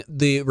doing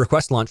the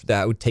request lunch that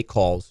I would take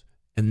calls.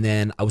 And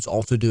then I was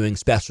also doing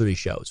specialty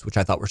shows, which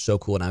I thought were so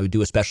cool. And I would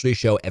do a specialty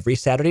show every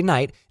Saturday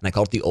night, and I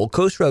called it the Old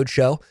Coast Road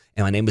Show.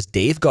 And my name was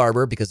Dave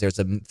Garber because there's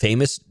a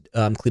famous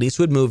Clint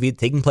Eastwood movie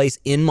taking place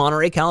in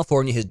Monterey,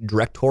 California, his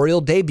directorial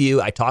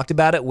debut. I talked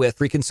about it with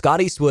freaking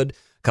Scott Eastwood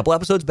a couple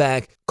episodes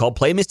back, called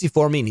Play Misty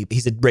for Me. And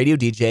he's a radio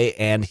DJ,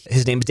 and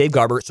his name is Dave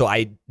Garber. So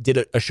I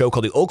did a show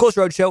called the Old Coast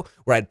Road Show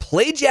where I'd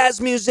play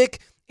jazz music,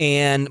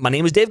 and my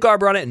name was Dave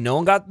Garber on it, and no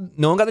one got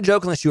the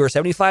joke unless you were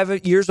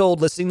 75 years old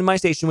listening to my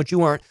station, which you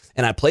weren't.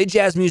 And I played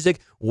jazz music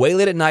way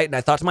late at night, and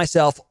I thought to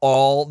myself,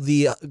 all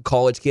the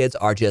college kids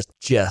are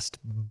just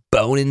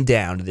boning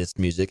down to this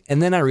music.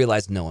 And then I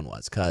realized no one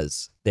was,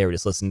 because they were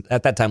just listening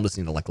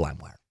to like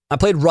LimeWire. I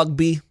played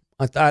rugby.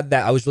 I thought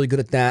that I was really good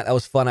at that. That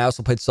was fun. I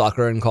also played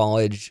soccer in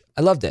college.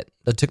 I loved it.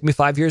 It took me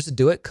 5 years to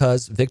do it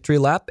because victory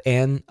lap,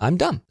 and I'm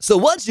done. So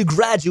once you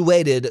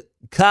graduated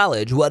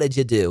college, what did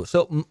you do?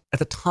 So at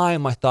the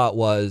time, my thought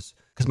was,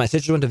 because my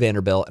sister went to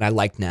Vanderbilt and I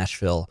liked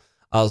Nashville,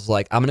 I was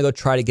like, I'm going to go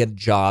try to get a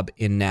job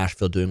in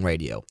Nashville doing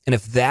radio. And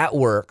if that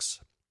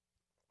works,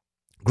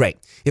 great.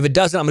 If it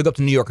doesn't, I'm going to go up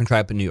to New York and try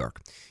up in New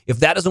York. If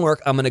that doesn't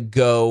work, I'm going to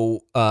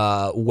go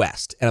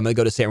west, and I'm going to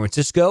go to San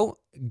Francisco,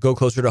 go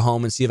closer to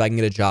home, and see if I can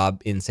get a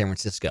job in San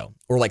Francisco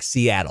or like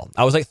Seattle.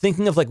 I was like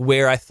thinking of like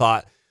where I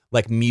thought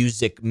like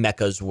music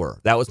meccas were.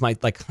 That was my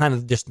like kind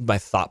of just my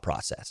thought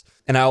process.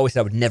 And I always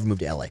said I would never move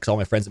to LA because all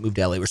my friends that moved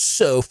to LA were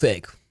so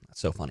fake. That's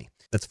so funny.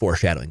 That's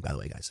foreshadowing, by the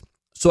way, guys.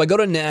 So I go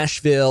to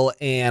Nashville,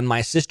 and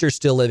my sister's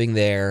still living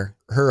there.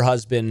 Her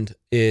husband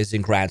is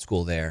in grad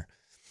school there.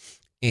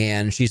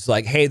 And she's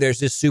like, hey, there's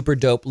this super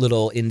dope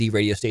little indie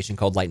radio station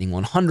called Lightning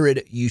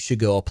 100. You should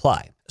go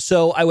apply.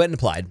 So I went and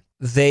applied.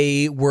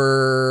 They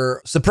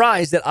were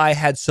surprised that I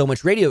had so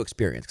much radio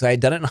experience because I had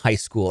done it in high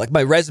school. Like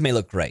my resume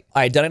looked great.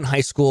 I had done it in high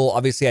school.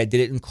 Obviously, I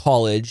did it in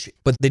college,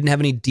 but they didn't have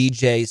any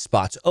DJ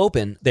spots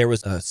open. There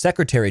was a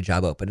secretary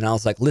job open. And I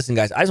was like, listen,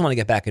 guys, I just want to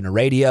get back into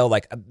radio.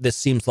 Like this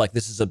seems like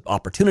this is an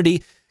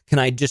opportunity. Can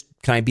I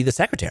be the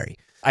secretary?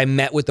 I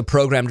met with the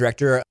program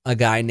director, a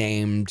guy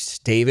named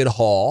David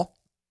Hall,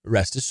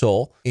 rest his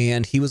soul.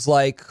 And he was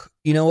like,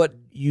 you know what?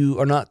 You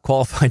are not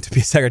qualified to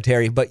be a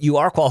secretary, but you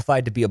are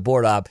qualified to be a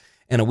board op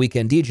and a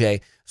weekend DJ.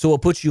 So we'll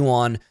put you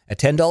on at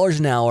 $10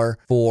 an hour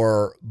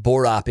for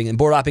board opping. And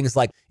board opping is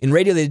like, in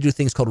radio, they do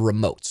things called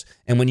remotes.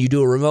 And when you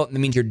do a remote, that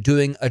means you're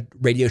doing a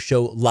radio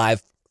show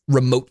live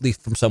remotely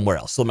from somewhere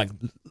else. So I'm like,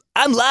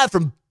 I'm live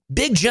from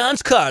Big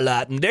John's car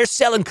lot, and they're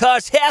selling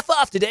cars half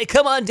off today.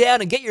 Come on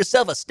down and get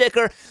yourself a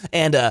sticker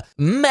and a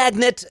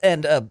magnet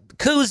and a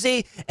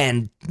koozie,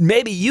 and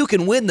maybe you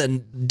can win the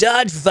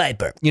Dodge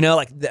Viper. You know,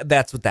 like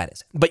that's what that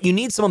is. But you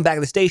need someone back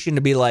at the station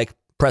to be like,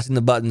 pressing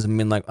the buttons and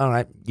being like, all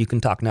right, you can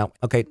talk now.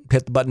 Okay,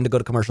 hit the button to go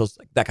to commercials,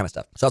 like that kind of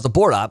stuff. So I was a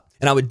board op,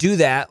 and I would do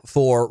that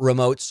for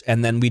remotes.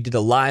 And then we did a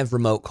live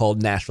remote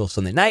called Nashville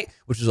Sunday Night,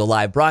 which was a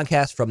live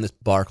broadcast from this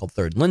bar called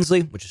Third and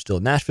Lindsley, which is still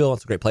in Nashville.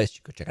 It's a great place.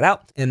 You could check it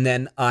out. And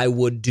then I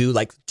would do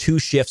like 2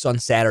 shifts on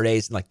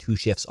Saturdays and like 2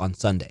 shifts on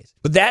Sundays.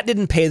 But that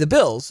didn't pay the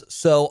bills.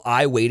 So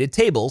I waited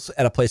tables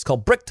at a place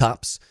called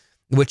Bricktops,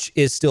 which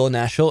is still in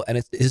Nashville, and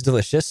it is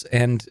delicious.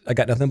 And I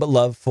got nothing but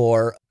love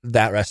for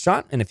that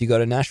restaurant. And if you go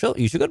to Nashville,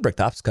 you should go to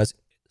Bricktops because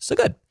it's so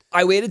good.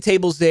 I waited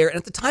tables there, and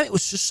at the time, it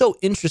was just so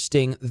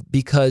interesting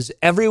because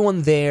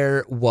everyone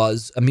there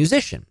was a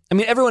musician. I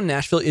mean, everyone in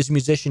Nashville is a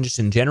musician just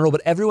in general,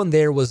 but everyone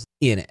there was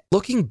in it.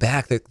 Looking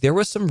back, there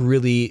were some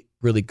really,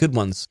 really good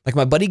ones. Like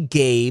my buddy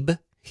Gabe,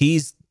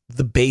 he's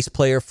the bass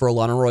player for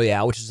Alana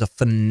Royale, which is a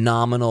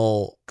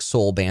phenomenal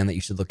soul band that you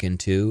should look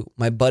into.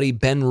 My buddy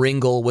Ben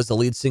Ringle was the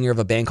lead singer of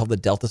a band called the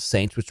Delta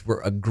Saints, which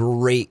were a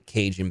great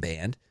Cajun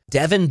band.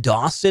 Devin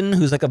Dawson,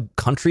 who's like a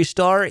country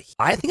star,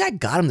 I think I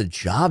got him the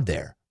job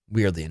there,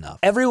 weirdly enough.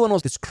 Everyone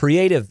was just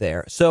creative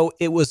there. So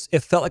it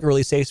felt like a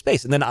really safe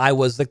space. And then I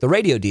was like the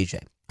radio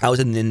DJ. I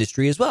was in the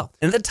industry as well.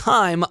 And at the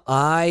time,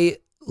 I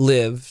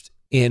lived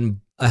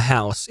in a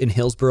house in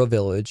Hillsborough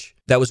Village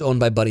that was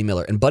owned by Buddy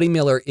Miller. And Buddy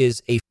Miller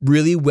is a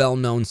really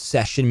well-known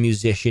session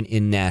musician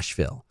in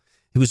Nashville.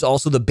 He was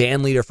also the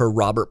band leader for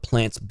Robert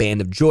Plant's Band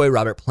of Joy.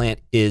 Robert Plant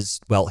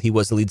he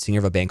was the lead singer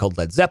of a band called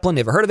Led Zeppelin.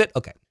 Ever heard of it?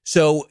 Okay.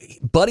 So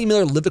Buddy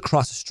Miller lived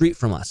across the street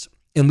from us.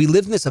 And we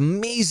lived in this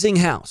amazing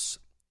house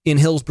in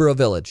Hillsborough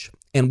Village.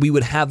 And we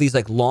would have these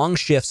like long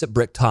shifts at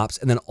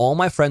Bricktops. And then all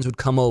my friends would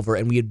come over,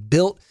 and we had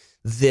built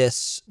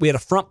we had a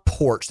front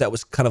porch that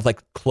was kind of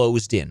like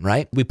closed in,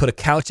 right? We put a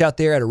couch out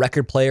there, had a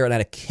record player, and I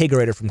had a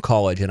kegerator from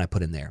college, and I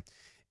put in there.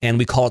 And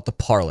we call it the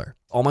parlor.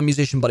 All my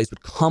musician buddies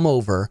would come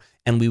over,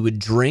 and we would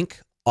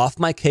drink off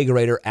my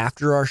kegerator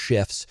after our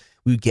shifts.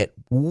 We would get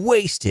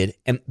wasted,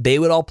 and they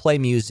would all play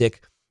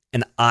music,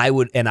 and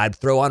I'd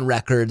throw on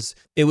records.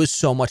 It was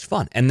so much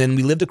fun. And then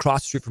we lived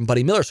across the street from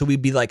Buddy Miller, so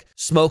we'd be like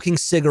smoking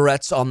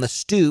cigarettes on the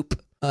stoop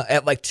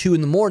at like 2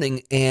 a.m,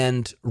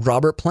 and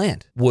Robert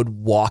Plant would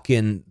walk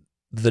in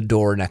the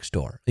door next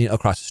door,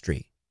 across the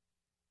street.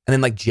 And then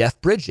like Jeff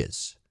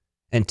Bridges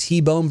and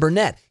T-Bone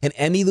Burnett and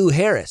Emmylou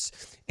Harris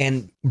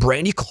and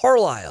Brandy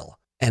Carlisle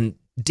and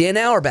Dan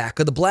Auerbach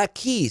of the Black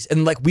Keys.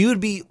 And like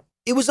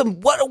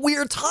what a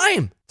weird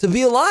time to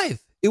be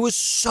alive. It was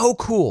so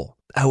cool.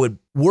 I would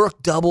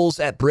work doubles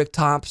at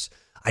Bricktops.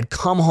 I'd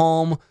come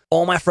home.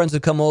 All my friends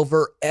would come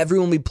over.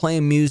 Everyone would be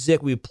playing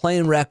music. We'd be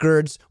playing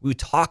records. We'd be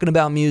talking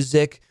about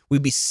music.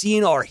 We'd be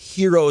seeing our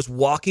heroes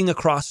walking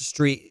across the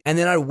street. And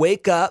then I'd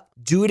wake up,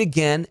 do it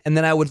again. And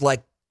then I would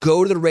like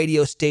go to the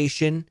radio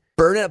station,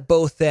 burn at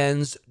both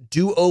ends,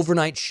 do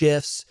overnight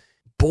shifts,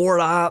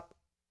 board op.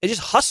 I just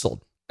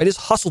hustled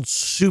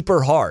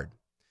super hard.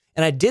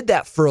 And I did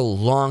that for a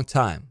long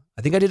time.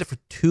 I think I did it for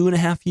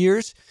 2.5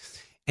 years.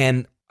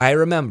 And I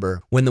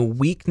remember when the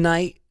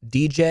weeknight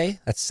DJ,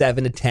 that's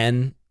 7 to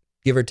 10,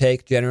 give or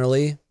take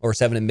generally, or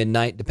 7 to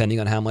midnight, depending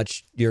on how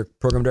much your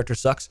program director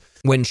sucks.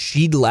 When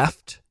she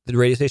left the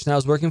radio station I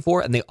was working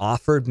for and they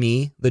offered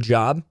me the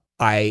job,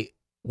 I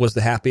was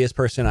the happiest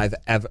person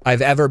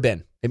I've ever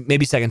been.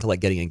 Maybe second to like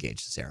getting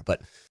engaged to Sarah,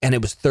 and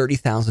it was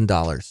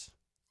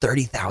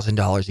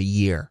 $30,000 a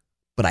year.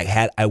 But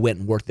I went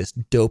and worked this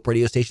dope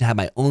radio station, had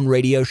my own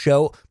radio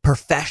show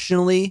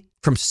professionally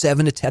from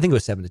 7 to 10. I think it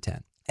was 7 to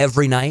 10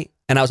 every night.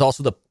 And I was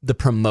also the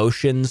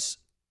promotions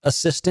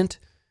assistant,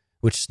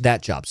 which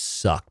that job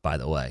sucked, by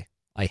the way.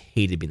 I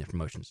hated being a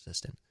promotions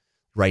assistant.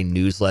 Writing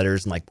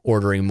newsletters and like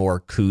ordering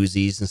more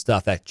koozies and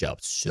stuff. That job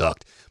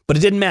sucked. But it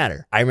didn't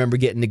matter. I remember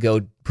getting to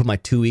go put my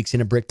 2 weeks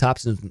into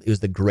Bricktops, and it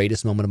was the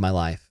greatest moment of my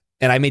life.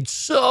 And I made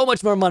so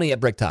much more money at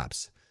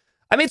Bricktops.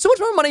 I made so much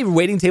more money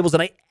waiting tables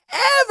than I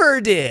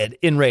ever did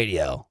in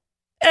radio.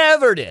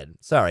 Ever did.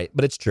 Sorry,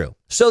 but it's true.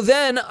 So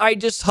then I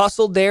just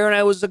hustled there, and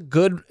I was a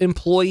good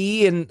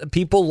employee, and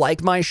people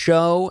liked my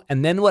show.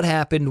 And then what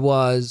happened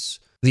was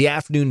the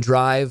afternoon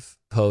drive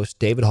host,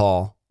 David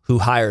Hall, who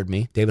hired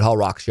me, David Hall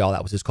rocks y'all,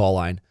 that was his call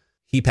line,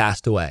 he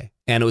passed away.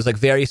 And it was like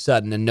very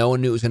sudden, and no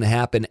one knew it was going to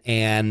happen.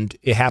 And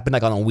it happened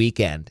like on a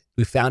weekend.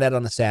 We found out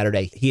on a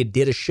Saturday. He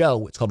did a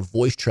show, it's called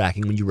voice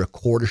tracking, when you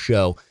record a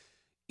show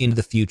into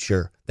the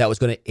future that was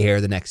going to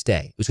air the next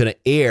day. It was going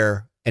to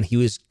air, and he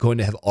was going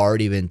to have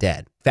already been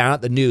dead. Found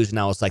out the news, and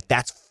I was like,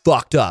 that's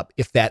fucked up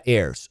if that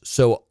airs.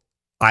 So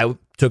I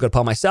took it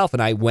upon myself,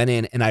 and I went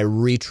in and I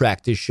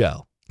retracked his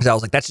show. Because I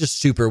was like, that's just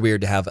super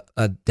weird to have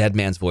a dead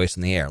man's voice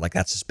in the air. Like,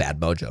 that's just bad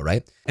mojo,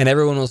 right? And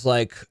everyone was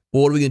like,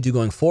 well, what are we going to do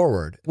going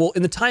forward? Well,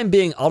 in the time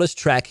being, I'll just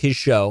track his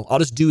show. I'll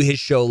just do his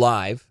show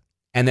live,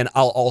 and then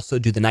I'll also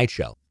do the night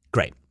show.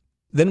 Great.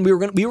 Then we were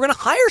going to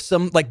hire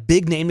some like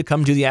big name to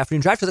come do the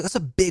afternoon drive. So I was like,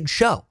 that's a big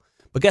show.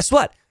 But guess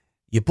what?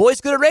 Your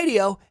boy's good at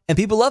radio, and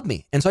people love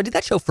me. And so I did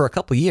that show for a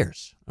couple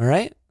years, all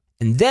right?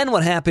 And then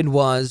what happened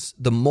was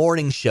the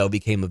morning show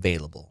became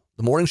available.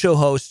 The morning show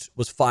host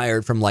was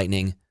fired from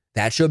Lightning.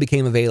 That show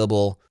became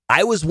available.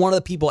 I was one of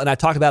the people, and I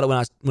talked about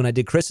it when I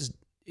did Chris's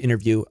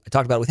interview. I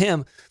talked about it with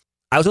him.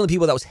 I was one of the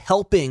people that was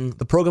helping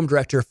the program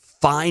director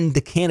find the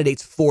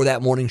candidates for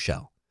that morning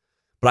show.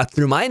 But I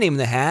threw my name in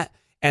the hat,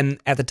 and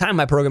at the time,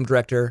 my program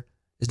director,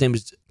 his name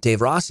was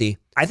Dave Rossi,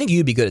 I think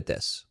you'd be good at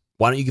this.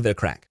 Why don't you give it a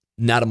crack?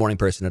 Not a morning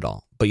person at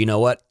all. But you know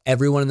what?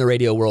 Everyone in the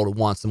radio world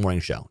wants the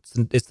morning show.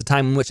 It's the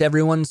time in which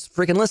everyone's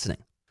freaking listening.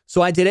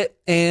 So I did it,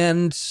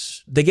 and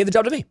they gave the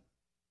job to me.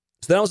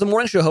 So then I was a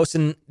morning show host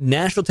in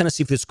Nashville,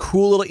 Tennessee for this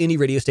cool little indie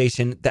radio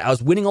station that I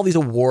was winning all these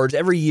awards.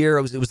 Every year,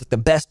 it was like the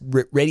best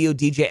radio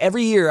DJ.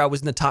 Every year, I was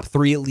in the top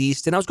 3 at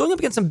least, and I was going up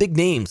against some big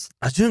names.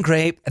 I was doing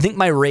great. I think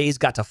my raise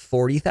got to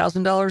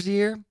 $40,000 a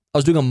year. I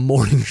was doing a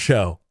morning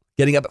show,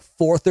 getting up at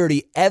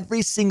 4:30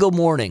 every single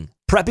morning,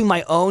 prepping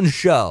my own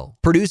show,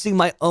 producing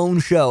my own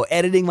show,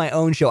 editing my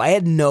own show. I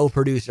had no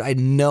producer. I had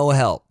no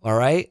help, all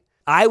right?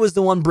 I was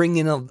the one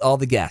bringing in all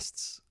the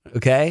guests,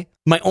 okay?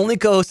 My only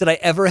co-hosts that I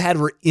ever had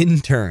were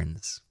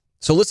interns.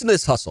 So listen to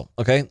this hustle,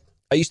 okay?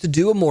 I used to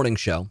do a morning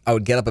show. I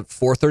would get up at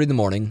 4:30 in the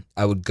morning.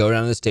 I would go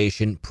down to the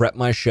station, prep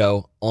my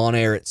show, on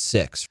air at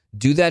 6.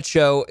 Do that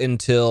show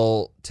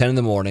until 10 in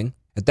the morning.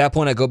 At that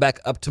point, I go back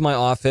up to my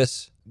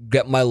office,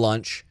 get my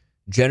lunch.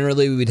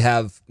 Generally, we'd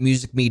have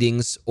music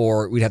meetings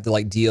or we'd have to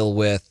like deal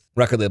with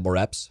record label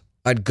reps.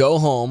 I'd go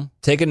home,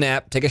 take a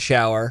nap, take a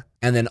shower,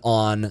 and then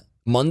on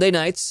Monday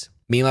nights,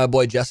 me and my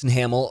boy Justin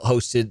Hamill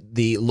hosted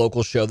the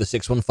local show, The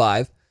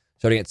 615,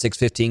 starting at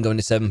 6:15, going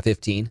to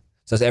 7:15.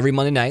 So that's every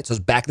Monday night. So I was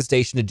back at the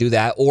station to do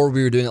that, or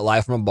we were doing it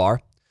live from a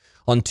bar.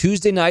 On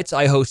Tuesday nights,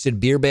 I hosted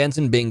Beer Bands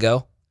and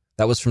Bingo.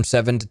 That was from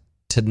 7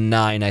 to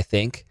 9, I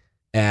think,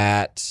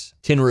 at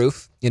Tin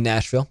Roof in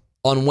Nashville.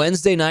 On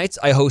Wednesday nights,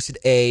 I hosted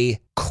a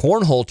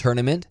cornhole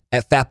tournament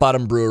at Fat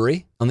Bottom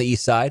Brewery on the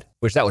east side,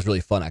 which that was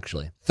really fun,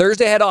 actually.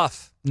 Thursday, I had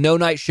off. No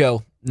night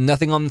show.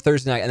 Nothing on the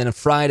Thursday night. And then on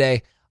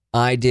Friday,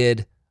 I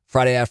did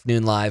Friday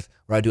Afternoon Live,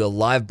 where I do a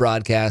live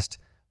broadcast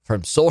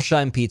from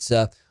Soulshine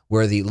Pizza,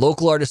 where the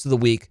local artist of the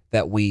week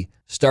that we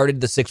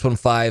started the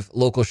 615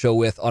 local show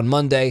with on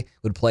Monday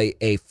would play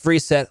a free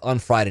set on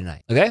Friday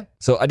night. Okay?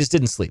 So I just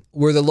didn't sleep.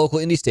 We're the local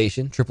indie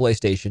station, AAA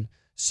station.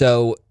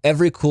 So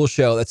every cool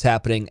show that's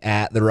happening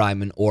at the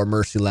Ryman or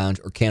Mercy Lounge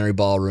or Cannery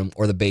Ballroom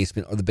or the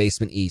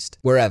Basement East,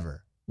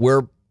 wherever,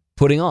 we're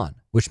putting on,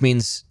 which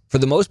means for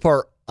the most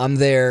part, I'm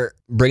there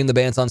bringing the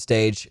bands on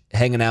stage,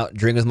 hanging out,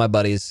 drinking with my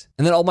buddies.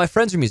 And then all my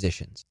friends are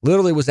musicians.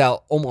 Literally was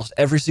out almost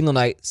every single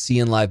night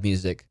seeing live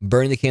music,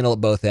 burning the candle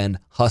at both ends,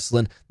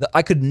 hustling.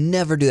 I could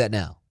never do that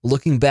now.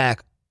 Looking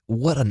back,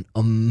 what an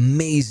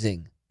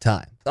amazing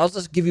time. I'll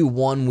just give you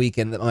one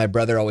weekend that my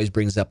brother always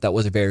brings up that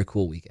was a very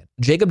cool weekend.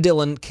 Jacob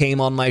Dylan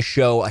came on my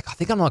show, I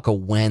think on like a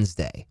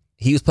Wednesday.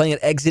 He was playing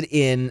at Exit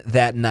Inn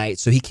that night.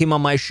 So he came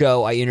on my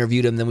show, I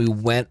interviewed him, then we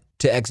went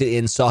to Exit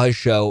Inn, saw his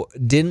show,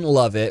 didn't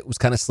love it, was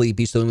kind of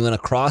sleepy. So we went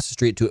across the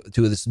street to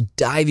this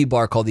divey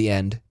bar called The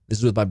End. This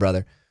is with my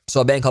brother.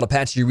 Saw a band called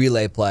Apache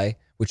Relay play,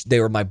 which they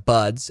were my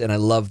buds, and I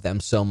loved them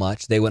so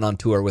much. They went on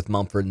tour with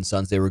Mumford &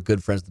 Sons. They were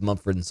good friends with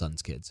Mumford &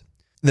 Sons kids.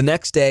 The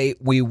next day,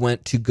 we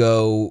went to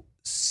go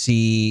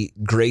see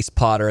Grace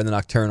Potter and the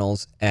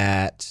Nocturnals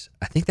at,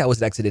 I think that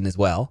was at Exit Inn as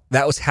well.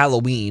 That was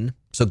Halloween.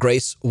 So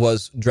Grace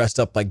was dressed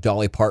up like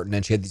Dolly Parton,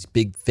 and she had these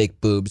big fake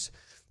boobs,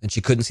 and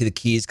she couldn't see the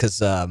keys because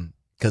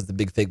the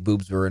big fake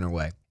boobs were in her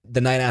way.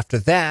 The night after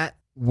that,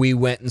 we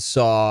went and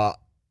saw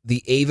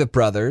the Avett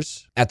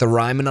Brothers at the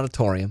Ryman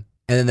Auditorium.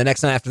 And then the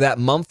next night after that,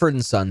 Mumford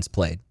 & Sons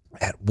played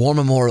at War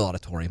Memorial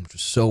Auditorium, which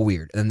was so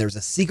weird. And then there was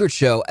a secret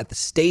show at the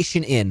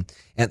Station Inn.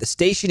 And at the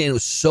Station Inn, it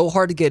was so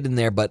hard to get in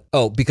there, but,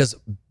 because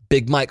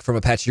Big Mike from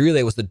Apache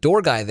Relay was the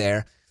door guy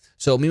there.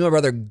 So me and my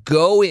brother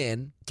go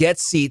in, get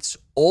seats,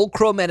 Old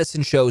Crow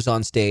Medicine shows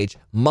on stage,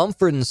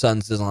 Mumford &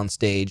 Sons is on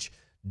stage,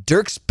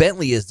 Dierks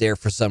Bentley is there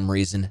for some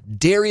reason,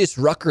 Darius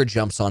Rucker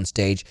jumps on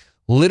stage.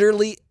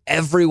 Literally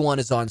everyone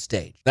is on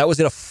stage. That was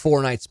in a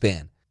 4-night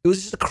span. It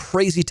was just a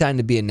crazy time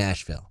to be in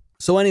Nashville.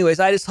 So anyways,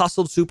 I just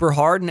hustled super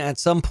hard, and at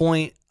some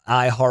point,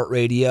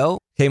 iHeartRadio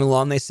came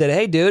along. They said,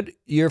 hey, dude,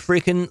 you're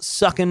freaking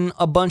sucking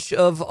a bunch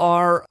of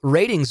our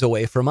ratings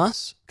away from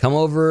us. Come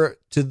over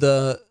to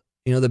the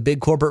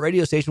big corporate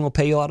radio station. We'll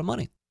pay you a lot of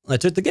money. I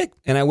took the gig,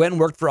 and I went and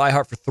worked for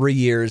iHeart for 3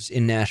 years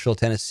in Nashville,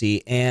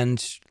 Tennessee.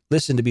 And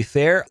listen, to be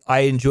fair,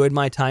 I enjoyed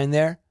my time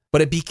there,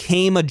 but it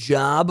became a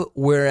job,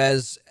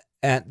 whereas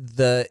at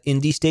the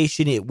indie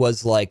station, it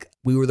was like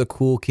we were the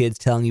cool kids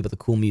telling you about the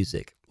cool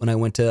music. When I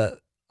went to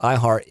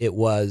iHeart, it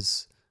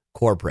was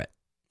corporate.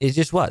 It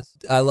just was.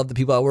 I loved the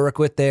people I work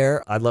with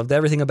there. I loved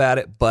everything about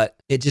it, but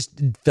it just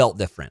felt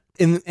different.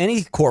 In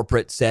any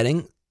corporate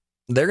setting,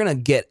 they're going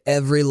to get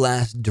every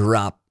last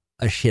drop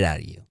of shit out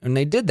of you. And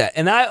they did that.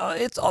 And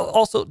it's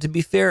also, to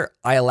be fair,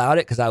 I allowed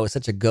it because I was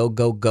such a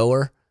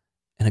goer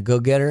and a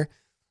go-getter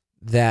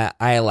that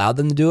I allowed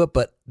them to do it.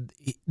 But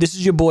this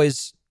is your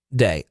boy's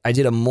day. I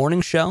did a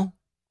morning show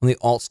on the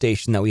alt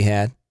station that we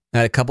had. I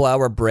had a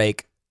couple-hour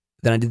break.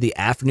 Then I did the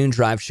afternoon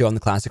drive show on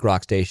the classic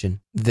rock station.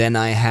 Then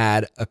I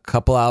had a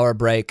couple-hour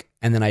break,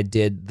 and then I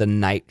did the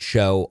night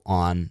show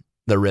on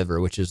the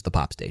river, which is the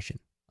pop station.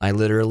 I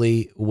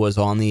literally was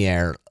on the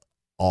air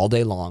all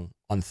day long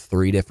on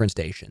 3 different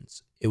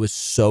stations. it was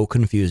so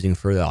confusing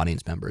for the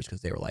audience members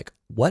because they were like,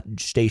 what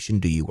station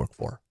do you work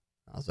for?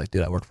 I was like,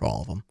 dude, I work for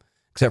all of them,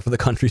 except for the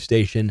country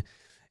station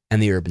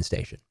and the urban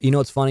station. You know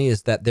what's funny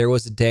is that there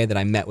was a day that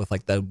I met with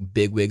like the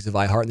big wigs of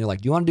iHeart, and they're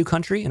like, do you want to do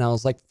country? And I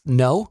was like,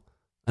 no,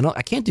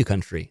 I can't do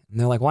country. And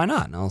they're like, why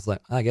not? And I was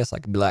like, I guess I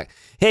could be like,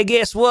 hey,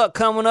 guess what?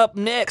 Coming up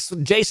next,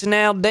 Jason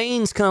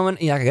Aldean's coming.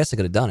 Yeah, I guess I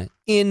could have done it.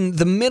 In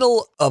the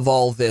middle of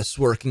all this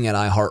working at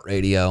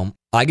iHeartRadio,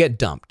 I get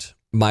dumped.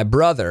 My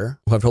brother,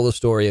 who I've told the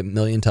story a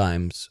million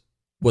times,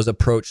 was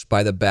approached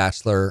by the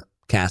Bachelor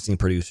casting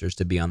producers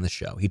to be on the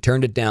show. He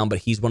turned it down, but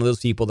he's one of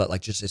those people that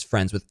like just is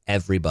friends with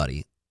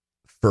everybody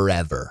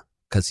forever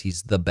because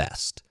he's the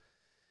best.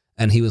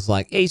 And he was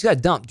like, hey, he's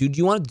got dumped. Dude,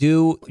 you want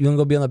to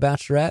go be on The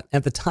Bachelorette? And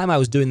at the time I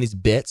was doing these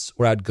bits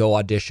where I'd go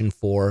audition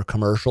for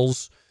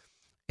commercials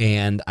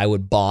and I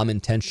would bomb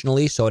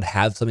intentionally. So I'd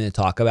have something to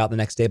talk about the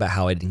next day about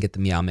how I didn't get the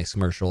Meow Mix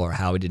commercial or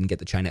how I didn't get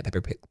the China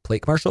Pepper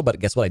Plate commercial. But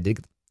guess what? I did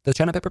get the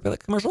China Pepper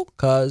Plate commercial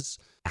because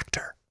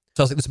actor.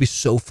 So I was like, this would be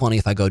so funny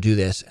if I go do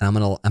this and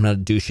I'm gonna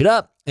douche it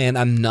up and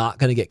I'm not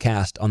gonna get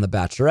cast on The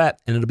Bachelorette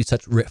and it'll be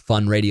such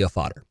fun radio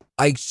fodder.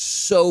 I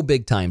so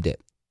big timed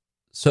it.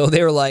 So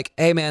they were like,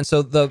 hey man,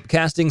 so the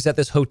casting's at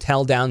this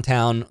hotel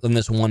downtown on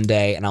this one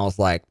day, and I was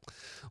like,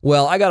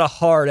 well, I got a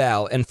hard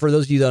out. And for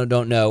those of you that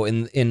don't know,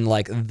 in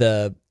like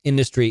the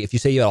industry, if you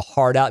say you got a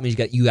hard out, it means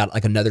you got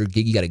like another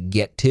gig you got to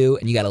get to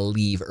and you got to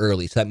leave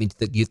early. So that means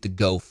that you have to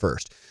go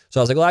first. So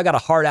I was like, well, I got a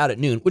hard out at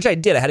noon, which I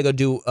did. I had to go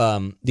do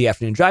the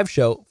afternoon drive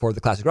show for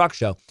the Classic Rock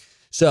show.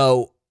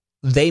 So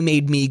they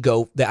made me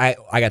go. I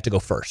got to go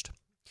first.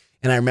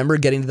 And I remember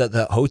getting to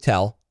the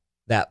hotel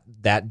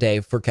that day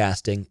for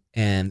casting,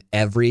 and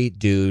every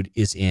dude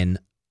is in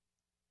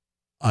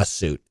a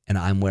suit, and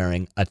I'm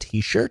wearing a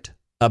t-shirt,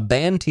 a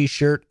band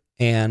t-shirt,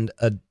 and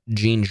a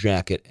jean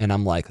jacket. And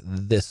I'm like,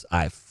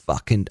 I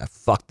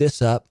fucked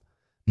this up.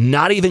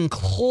 Not even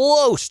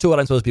close to what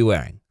I'm supposed to be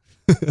wearing.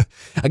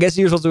 I guess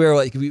you're supposed to wear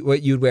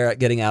what you'd wear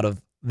getting out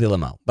of the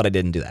limo, but I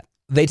didn't do that.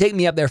 They take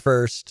me up there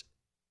first,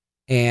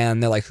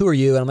 and they're like, who are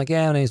you? And I'm like,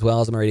 yeah, my name's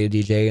Wells. I'm a radio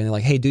DJ. And they're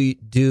like, hey,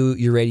 do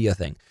your radio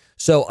thing.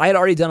 So I had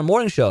already done a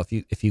morning show.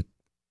 If you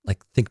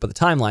like think about the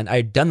timeline, I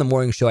had done the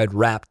morning show. I'd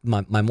wrapped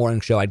my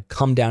morning show. I'd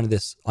come down to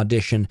this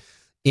audition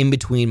in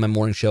between my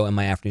morning show and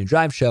my afternoon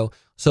drive show.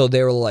 So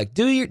they were like,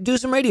 do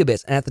some radio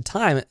bits. And at the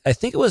time, I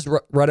think it was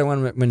right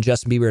around when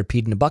Justin Bieber had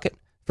peed in a bucket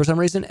for some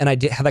reason. And I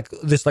did have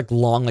this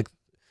long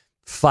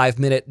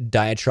 5-minute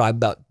diatribe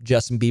about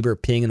Justin Bieber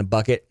peeing in a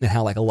bucket and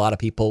how like a lot of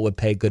people would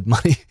pay good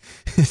money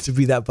to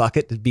be that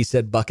bucket, to be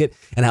said bucket,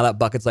 and how that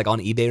bucket's like on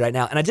eBay right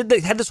now. And I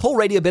had this whole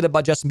radio bit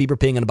about Justin Bieber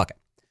peeing in a bucket.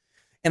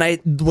 And I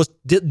was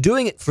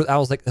doing it I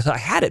was like, I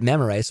had it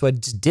memorized. So I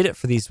just did it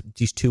for these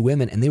two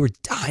women, and they were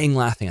dying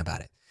laughing about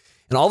it.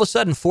 And all of a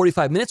sudden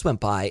 45 minutes went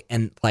by,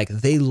 and like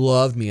they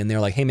loved me, and they're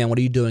like, hey man, what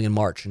are you doing in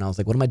March? And I was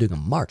like, what am I doing in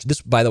March?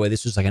 By the way,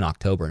 this was like in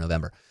October,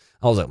 November.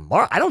 I was like,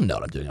 I don't know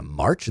what I'm doing in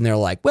March. And they're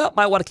like, well,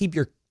 might want to keep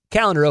your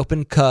calendar open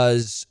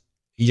because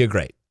you're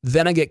great.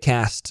 Then I get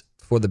cast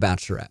for The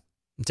Bachelorette.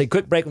 We'll take a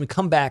quick break. When we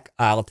come back,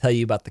 I'll tell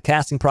you about the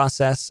casting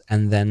process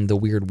and then the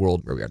weird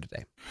world where we are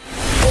today.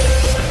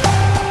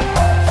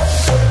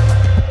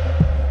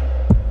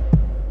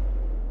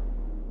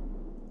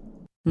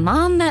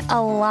 Mom met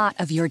a lot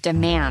of your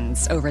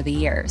demands over the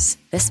years.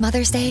 This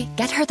Mother's Day,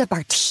 get her the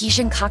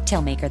Bartesian cocktail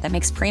maker that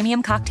makes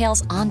premium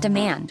cocktails on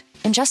demand.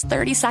 In just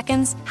 30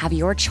 seconds, have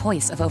your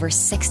choice of over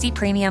 60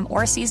 premium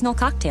or seasonal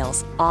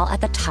cocktails, all at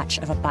the touch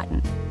of a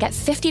button. Get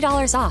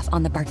 $50 off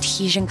on the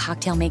Bartesian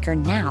cocktail maker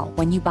now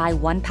when you buy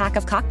 1 pack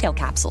of cocktail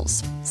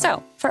capsules.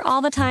 So, for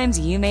all the times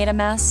you made a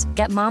mess,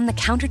 get Mom the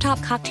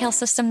countertop cocktail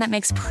system that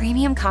makes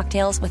premium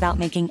cocktails without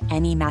making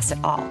any mess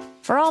at all.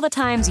 For all the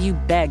times you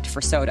begged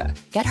for soda,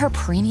 get her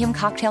premium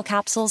cocktail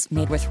capsules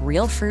made with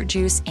real fruit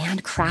juice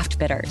and craft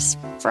bitters.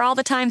 For all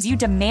the times you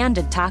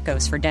demanded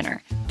tacos for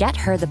dinner, get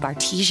her the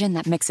Bartesian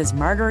that mixes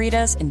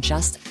margaritas in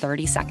just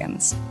 30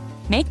 seconds.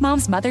 Make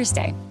Mom's Mother's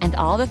Day and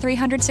all the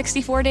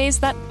 364 days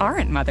that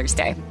aren't Mother's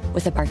Day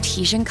with a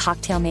Bartesian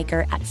cocktail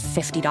maker at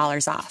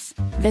 $50 off.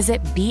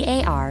 Visit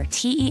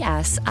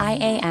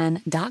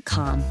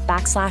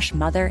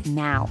BARTESIAN.com/mother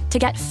now to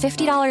get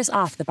 $50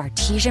 off the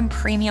Bartesian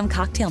Premium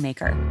Cocktail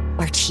Maker.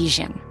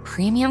 Bartesian,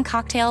 premium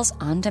cocktails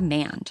on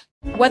demand.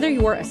 Whether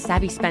you're a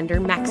savvy spender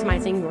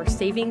maximizing your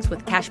savings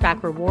with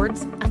cashback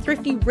rewards, a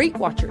thrifty rate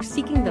watcher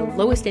seeking the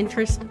lowest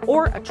interest,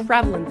 or a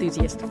travel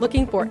enthusiast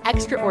looking for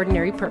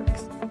extraordinary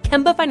perks,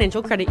 Kemba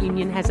Financial Credit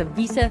Union has a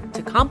visa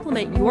to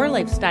complement your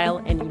lifestyle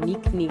and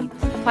unique needs.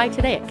 Apply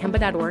today at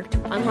Kemba.org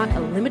to unlock a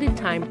limited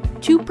time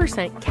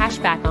 2% cash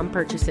back on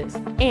purchases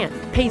and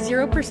pay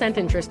 0%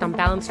 interest on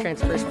balance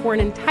transfers for an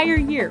entire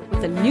year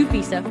with a new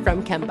visa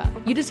from Kemba.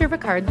 You deserve a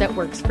card that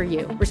works for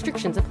you.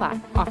 Restrictions apply.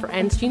 Offer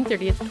ends June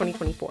 30th,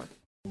 2024.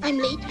 I'm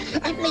late for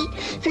a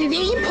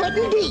very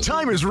important date.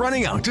 Time is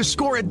running out to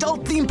score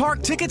adult theme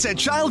park tickets at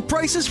child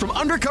prices from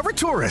Undercover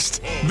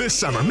Tourist. This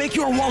summer, make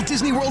your Walt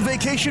Disney World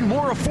vacation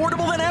more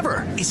affordable than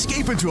ever.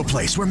 Escape into a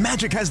place where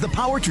magic has the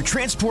power to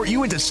transport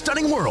you into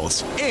stunning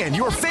worlds and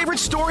your favorite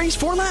stories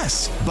for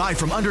less. Buy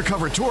from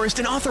Undercover Tourist,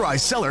 an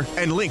authorized seller,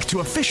 and link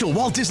to official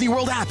Walt Disney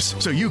World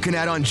apps so you can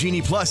add on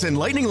Genie Plus and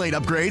Lightning Lane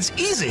upgrades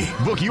easy.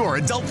 Book your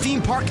adult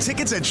theme park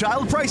tickets at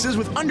child prices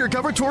with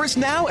Undercover Tourist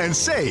now and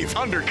save.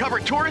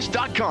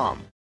 UndercoverTourist.com.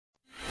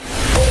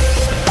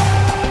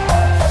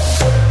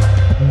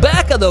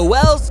 Back on the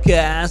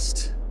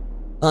Wellscast.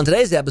 On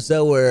today's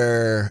episode,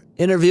 we're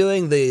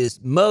interviewing the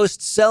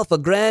most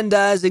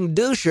self-aggrandizing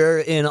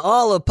doucher in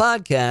all of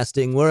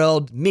podcasting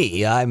world,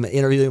 me. I'm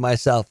interviewing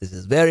myself. This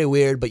is very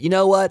weird, but you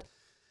know what?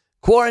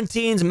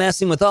 Quarantine's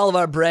messing with all of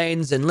our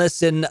brains, and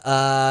listen,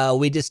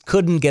 we just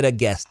couldn't get a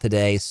guest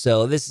today,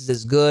 so this is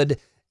as good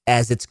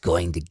as it's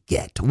going to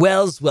get.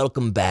 Wells,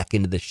 welcome back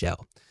into the show.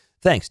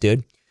 Thanks,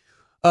 dude.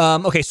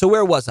 Okay, so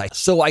where was I?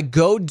 So I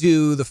go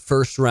do the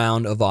first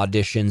round of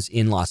auditions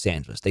in Los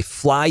Angeles. They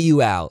fly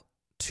you out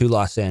to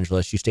Los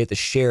Angeles. You stay at the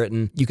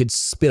Sheraton. You could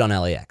spit on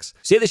LAX.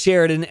 Stay at the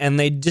Sheraton, and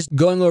they just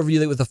going over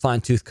you with a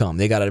fine-tooth comb.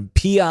 They got a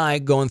PI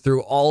going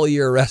through all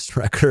your arrest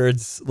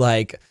records,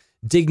 like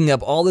digging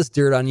up all this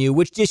dirt on you,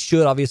 which just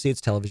should. Obviously, it's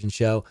a television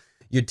show.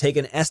 You'd take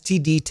an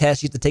STD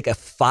test. You have to take a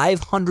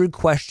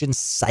 500-question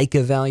psych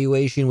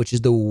evaluation, which is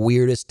the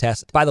weirdest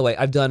test. By the way,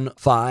 I've done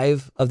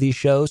 5 of these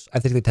shows. I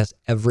think they test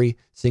every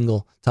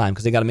single time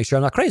because they got to make sure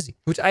I'm not crazy,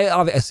 which I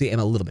obviously am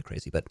a little bit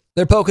crazy, but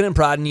they're poking and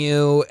prodding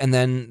you, and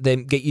then they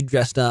get you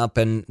dressed up,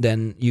 and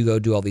then you go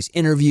do all these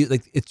interviews.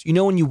 Like, it's, you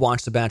know, when you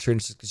watch The Bachelor,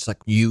 and it's just like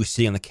you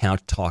sitting on the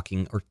couch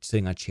talking, or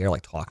sitting on a chair,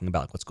 like talking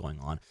about like what's going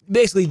on.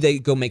 Basically, they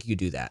go make you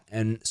do that.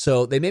 And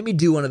so they made me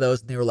do one of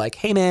those, and they were like,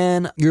 hey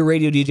man, you're a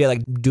radio DJ,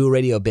 like do a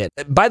radio bit.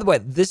 By the way,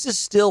 this is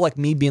still like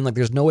me being like,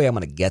 there's no way I'm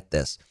going to get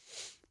this.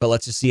 But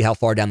let's just see how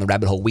far down the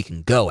rabbit hole we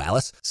can go,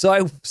 Alice. So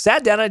I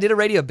sat down and I did a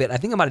radio bit. I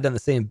think I might have done the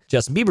same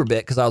Justin Bieber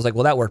bit because I was like,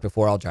 well, that worked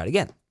before. I'll try it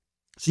again.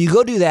 So you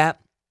go do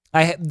that.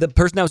 The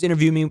person that was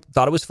interviewing me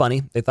thought it was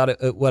funny. They thought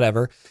it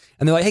whatever.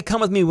 And they're like, hey,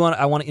 come with me.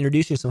 I want to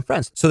introduce you to some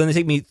friends. So then they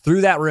take me through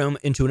that room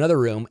into another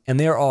room. And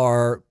there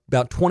are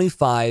about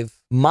 25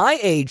 my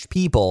age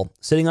people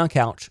sitting on a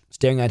couch,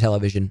 staring at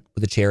television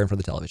with a chair in front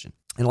of the television.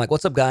 And I'm like,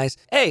 what's up, guys?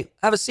 Hey,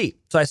 have a seat.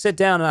 So I sit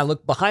down and I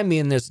look behind me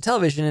and there's a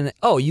television and,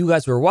 oh, you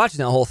guys were watching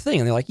that whole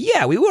thing. And they're like,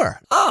 yeah, we were.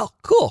 Oh,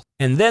 cool.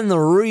 And then the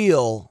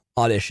real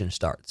audition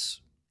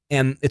starts.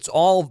 And it's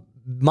all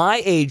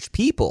my age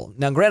people.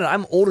 Now, granted,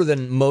 I'm older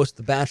than most of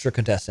the Bachelor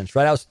contestants,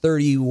 right? I was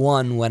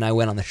 31 when I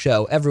went on the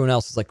show. Everyone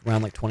else is like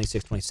around like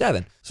 26,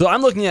 27. So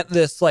I'm looking at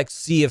this like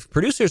sea of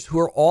producers who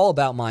are all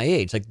about my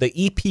age. Like the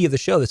EP of the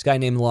show, this guy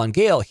named Lon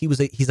Gale,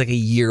 he's like a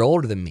year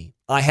older than me.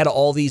 I had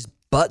all these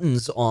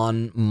buttons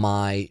on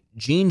my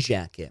jean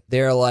jacket.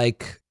 They're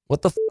like,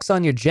 what the fuck's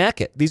on your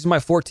jacket? These are my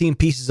 14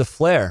 pieces of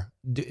flair.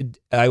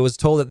 I was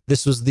told that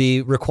this was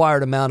the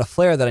required amount of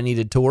flair that I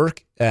needed to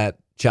work at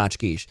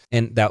Tchotchkes.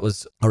 And that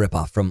was a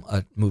ripoff from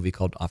a movie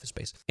called Office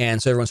Space. And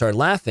so everyone started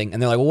laughing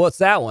and they're like, well, what's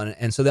that one?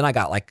 And so then I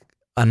got like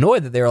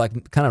annoyed that they were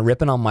like kind of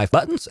ripping on my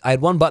buttons. I had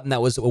one button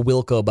that was a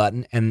Wilco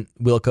button, and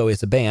Wilco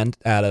is a band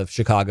out of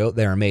Chicago.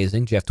 They're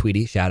amazing. Jeff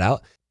Tweedy, shout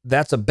out.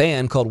 That's a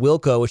band called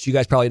Wilco, which you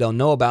guys probably don't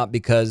know about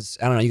because,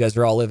 I don't know, you guys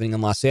are all living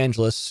in Los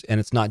Angeles and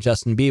it's not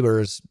Justin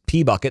Bieber's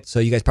pee bucket, so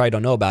you guys probably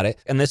don't know about it.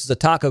 And this is a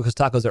taco because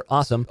tacos are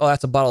awesome. Oh,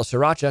 that's a bottle of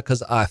sriracha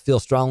because I feel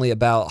strongly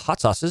about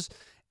hot sauces.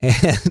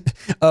 And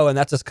and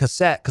that's a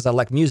cassette because I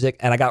like music,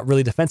 and I got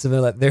really defensive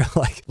and they're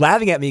like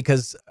laughing at me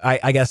because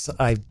I guess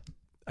I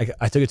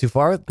took it too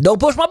far. Don't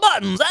push my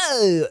buttons.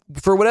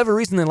 For whatever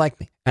reason, they like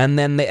me. And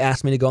then they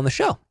asked me to go on the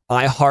show.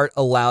 iHeart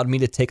allowed me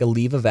to take a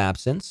leave of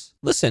absence.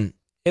 Listen,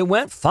 it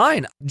went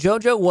fine.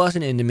 JoJo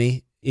wasn't into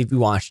me if you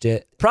watched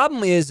it.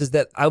 Problem is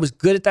that I was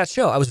good at that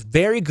show. I was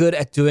very good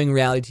at doing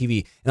reality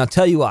TV. And I'll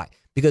tell you why.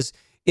 Because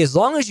as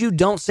long as you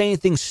don't say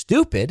anything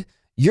stupid,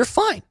 you're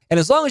fine.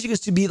 And as long as you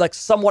can be like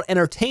somewhat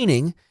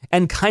entertaining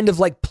and kind of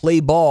like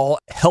play ball,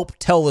 help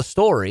tell the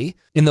story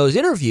in those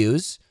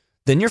interviews,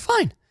 then you're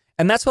fine.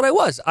 And that's what I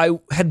was. I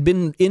had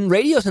been in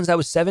radio since I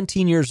was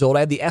 17 years old.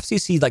 I had the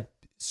FCC like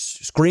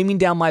screaming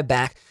down my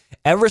back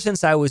ever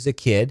since I was a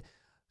kid.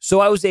 So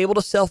I was able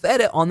to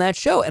self-edit on that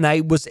show, and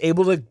I was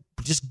able to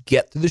just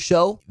get through the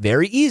show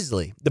very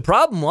easily. The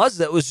problem was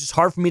that it was just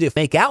hard for me to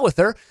make out with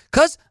her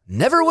because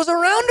never was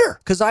around her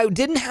because I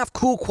didn't have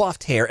cool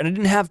coiffed hair and I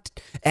didn't have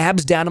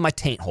abs down to my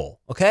taint hole,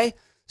 okay?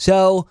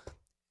 So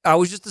I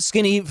was just a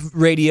skinny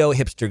radio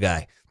hipster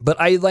guy. But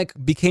I like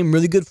became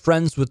really good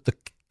friends with the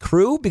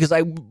crew because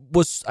I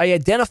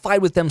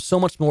identified with them so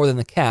much more than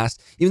the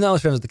cast, even though I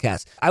was friends with the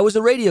cast. I was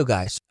a radio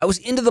guy. So I was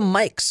into the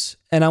mics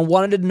and I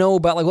wanted to know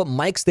about like what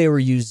mics they were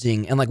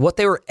using and like what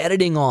they were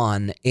editing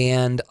on.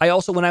 And I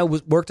also, when I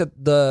worked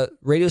at the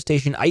radio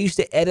station, I used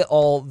to edit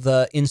all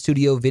the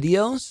in-studio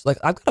videos. Like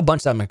I've got a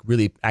bunch that I'm like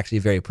really actually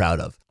very proud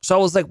of. So I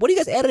was like, what are you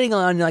guys editing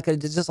on? Like,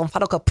 is this on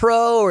Final Cut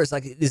Pro, or is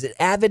it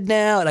Avid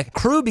now? And like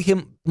crew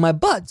became my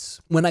buds.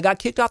 When I got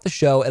kicked off the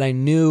show and I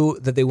knew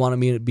that they wanted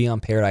me to be on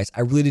Paradise,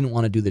 I really didn't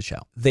want to do the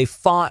show. They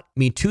fought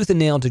me tooth and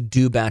nail to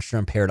do Bachelor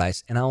in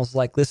Paradise. And I was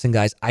like, listen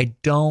guys, I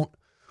don't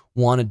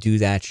want to do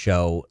that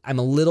show. I'm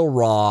a little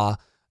raw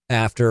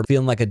after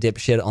feeling like a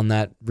dipshit on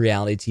that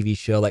reality TV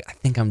show. Like, I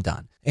think I'm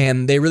done.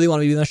 And they really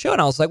wanted me to be on the show.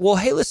 And I was like, well,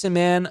 hey, listen,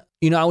 man,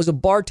 I was a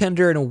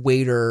bartender and a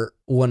waiter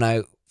when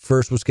I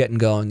first was getting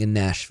going in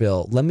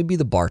Nashville. Let me be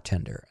the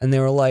bartender. And they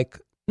were like,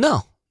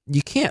 no,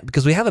 you can't,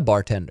 because we have a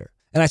bartender.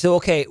 And I said,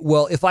 okay,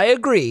 well, if I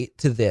agree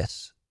to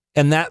this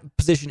and that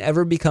position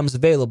ever becomes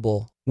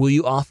available, will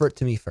you offer it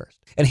to me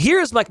first? And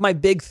here's like my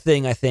big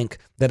thing, I think,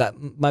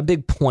 my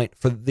big point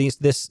for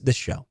this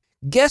show.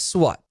 Guess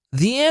what?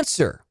 The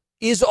answer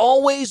is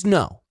always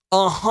no,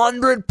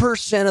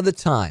 100% of the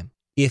time,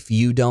 if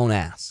you don't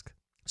ask.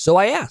 So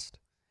I asked.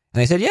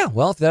 And I said, yeah,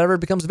 well, if that ever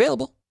becomes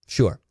available,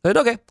 sure. I said,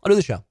 okay, I'll do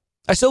the show.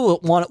 I still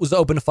was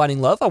open to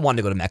finding love. I wanted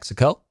to go to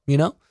Mexico,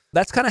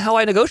 That's kind of how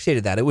I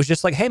negotiated that. It was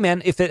just like, hey,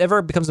 man, if it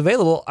ever becomes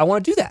available, I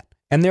want to do that.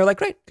 And they're like,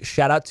 great.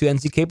 Shout out to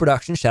NZK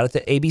Productions. Shout out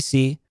to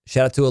ABC.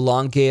 Shout out to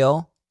Alon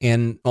Gale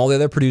and all the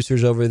other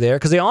producers over there,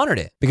 because they honored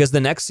it. Because the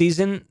next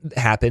season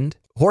happened.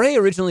 Jorge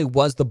originally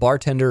was the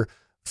bartender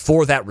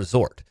for that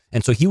resort.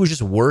 And so he was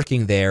just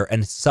working there,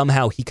 and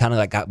somehow he kind of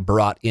like got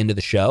brought into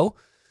the show.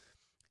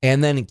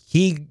 And then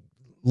he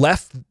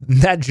left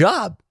that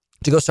job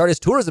to go start his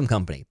tourism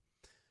company.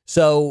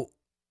 So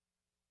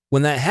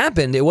when that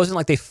happened, it wasn't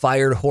like they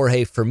fired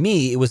Jorge for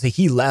me. It was that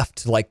he left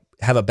to like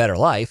have a better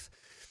life.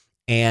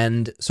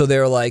 And so they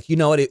were like, you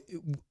know what?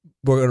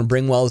 We're going to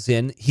bring Wells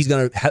in. He's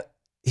going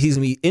to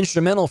be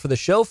instrumental for the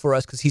show for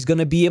us, because he's going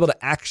to be able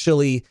to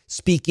actually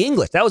speak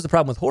English. That was the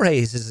problem with Jorge.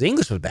 His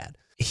English was bad.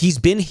 He's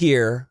been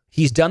here.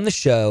 He's done the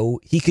show.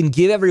 He can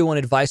give everyone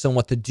advice on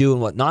what to do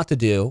and what not to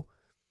do.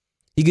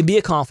 He can be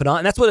a confidant.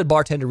 And that's what a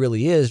bartender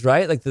really is,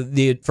 right? Like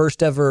the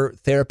first ever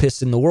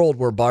therapists in the world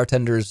were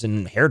bartenders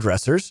and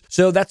hairdressers.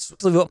 So that's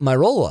what my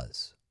role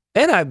was.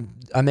 And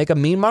I make a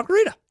mean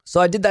margarita. So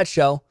I did that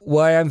show.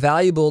 Why I'm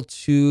valuable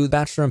to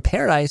Bachelor in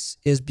Paradise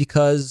is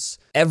because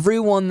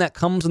everyone that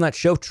comes on that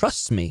show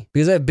trusts me,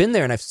 because I've been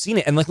there and I've seen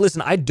it. And like,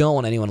 listen, I don't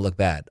want anyone to look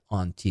bad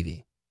on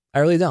TV. I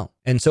really don't.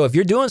 And so if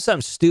you're doing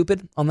something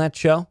stupid on that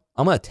show,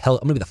 I'm going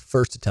to be the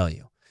first to tell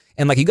you.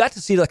 And like, you got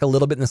to see like a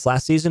little bit in this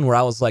last season where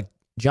I was like,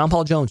 John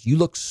Paul Jones, you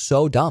look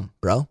so dumb,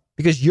 bro,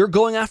 because you're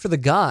going after the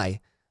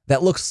guy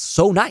that looks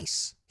so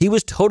nice. He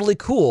was totally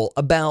cool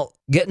about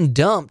getting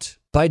dumped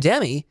by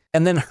Demi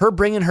and then her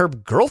bringing her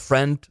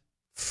girlfriend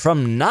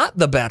from not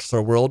the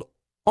Bachelor world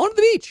onto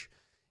the beach.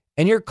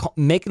 And you're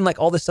making like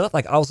all this stuff.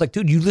 Like, I was like,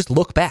 dude, you just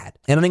look bad.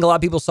 And I think a lot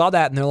of people saw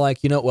that and they're like,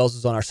 Wells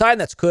is on our side.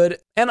 And that's good.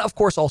 And of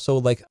course, also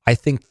like, I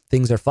think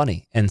things are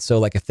funny. And so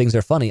like, if things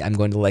are funny, I'm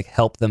going to like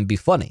help them be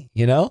funny,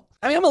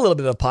 I mean, I'm a little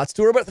bit of a pot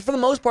steward, but for the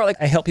most part, like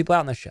I help people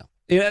out on the show.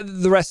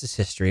 The rest is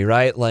history,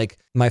 right? Like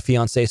my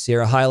fiance,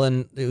 Sierra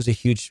Hyland, was a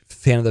huge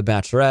fan of The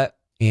Bachelorette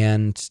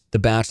and The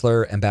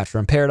Bachelor and Bachelor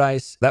in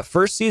Paradise. That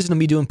first season of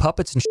me doing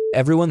puppets and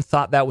everyone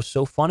thought that was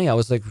so funny. I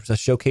was like, I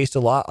showcased a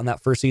lot on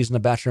that first season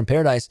of Bachelor in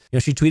Paradise.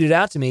 She tweeted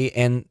out to me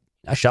and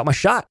I shot my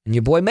shot and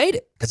your boy made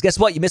it. Because guess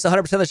what? You miss 100%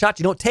 of the shots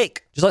you don't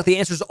take. Just like the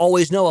answer is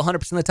always no 100%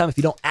 of the time if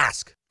you don't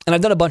ask. And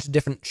I've done a bunch of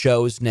different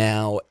shows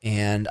now,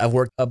 and I've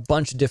worked a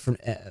bunch of different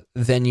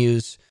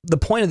venues. The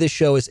point of this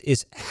show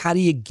is how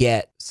do you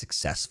get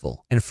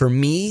successful? And for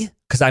me,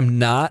 because I'm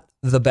not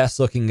the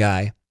best looking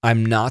guy,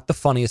 I'm not the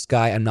funniest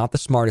guy, I'm not the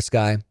smartest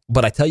guy,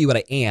 but I tell you what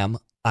I am.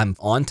 I'm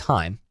on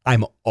time.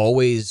 I'm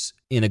always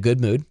in a good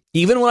mood.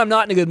 Even when I'm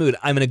not in a good mood,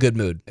 I'm in a good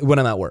mood when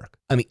I'm at work.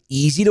 I'm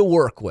easy to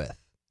work with,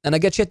 and I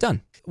get shit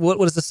done. What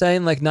is the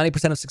saying? Like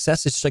 90% of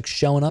success is just like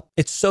showing up.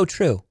 It's so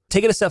true.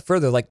 Take it a step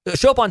further. Like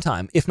show up on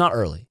time, if not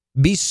early.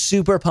 Be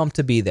super pumped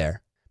to be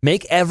there.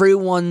 Make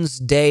everyone's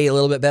day a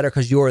little bit better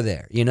because you're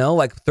there.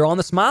 Like throw on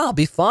the smile.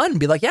 Be fun.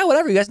 Be like, yeah,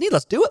 whatever you guys need.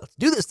 Let's do it. Let's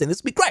do this thing.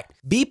 This will be great.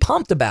 Be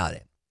pumped about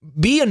it.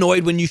 Be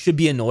annoyed when you should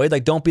be annoyed.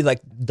 Like don't be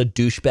like the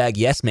douchebag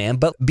yes man,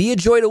 but be a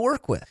joy to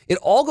work with. It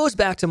all goes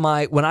back to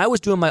when I was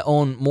doing my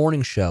own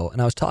morning show,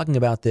 and I was talking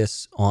about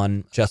this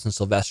on Justin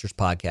Sylvester's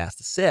podcast,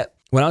 The Sip.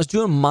 When I was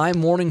doing my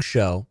morning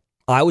show,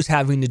 I was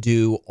having to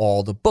do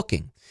all the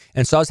booking.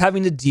 And so I was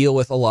having to deal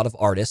with a lot of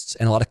artists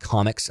and a lot of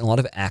comics and a lot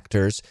of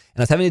actors,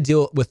 and I was having to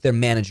deal with their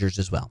managers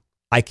as well.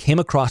 I came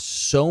across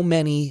so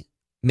many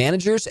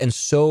managers and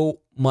so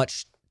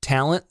much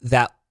talent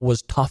that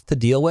was tough to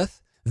deal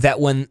with, that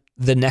when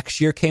the next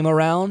year came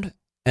around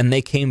and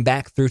they came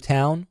back through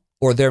town,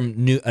 or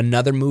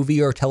another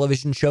movie or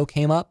television show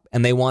came up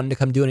and they wanted to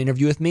come do an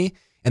interview with me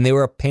and they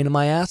were a pain in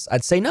my ass,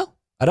 I'd say no.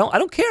 I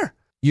don't care.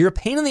 You're a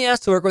pain in the ass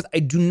to work with. I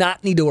do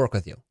not need to work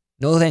with you.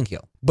 No, thank you.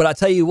 But I'll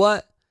tell you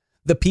what,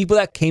 the people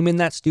that came in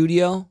that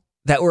studio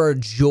that were a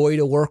joy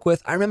to work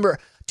with. I remember,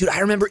 Dude,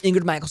 I remember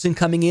Ingrid Michaelson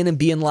coming in and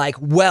being like,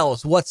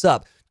 Wells, what's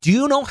up? Do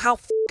you know how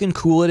fucking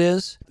cool it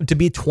is to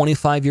be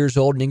 25 years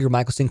old and Ingrid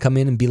Michaelson come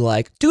in and be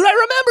like, dude, I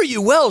remember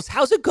you, Wells.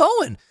 How's it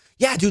going?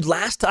 Yeah, dude,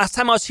 last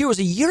time I was here was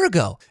a year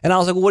ago. And I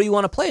was like, well, what do you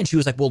want to play? And she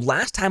was like, well,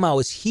 last time I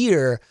was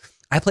here,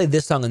 I played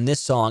this song and this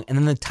song. And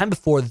then the time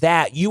before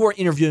that, you weren't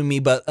interviewing me,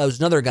 but it was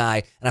another guy,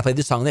 and I played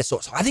this song and this. So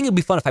I think it'd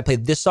be fun if I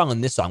played this song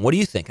and this song. What do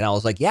you think? And I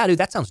was like, yeah, dude,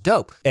 that sounds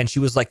dope. And she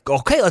was like,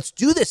 okay, let's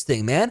do this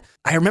thing, man.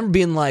 I remember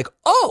being like,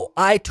 oh,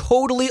 I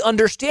totally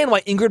understand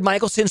why Ingrid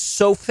Michaelson's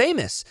so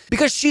famous,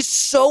 because she's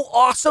so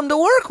awesome to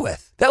work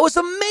with. That was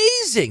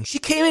amazing. She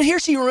came in here,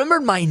 she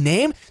remembered my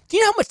name. Do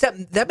you know how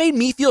much that made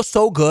me feel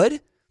so good?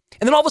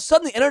 And then all of a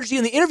sudden, the energy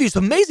in the interview is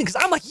amazing,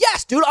 because I'm like,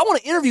 yes, dude, I want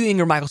to interview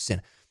Ingrid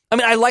Michaelson. I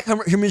mean, I like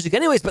her music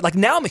anyways, but like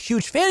now I'm a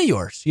huge fan of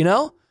yours, you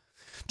know?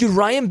 Dude,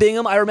 Ryan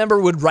Bingham, I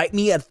remember, would write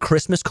me a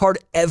Christmas card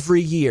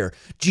every year.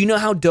 Do you know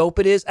how dope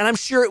it is? And I'm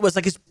sure it was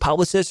like his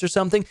publicist or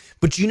something,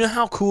 but do you know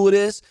how cool it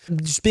is?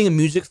 Just being a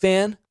music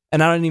fan.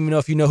 And I don't even know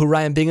if you know who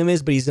Ryan Bingham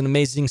is, but he's an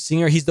amazing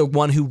singer. He's the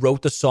one who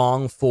wrote the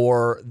song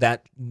for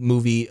that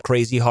movie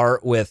Crazy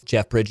Heart with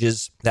Jeff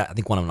Bridges that I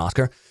think won him an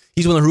Oscar.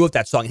 He's the one who wrote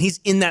that song, and he's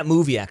in that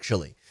movie,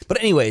 actually. But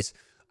anyways,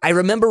 I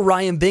remember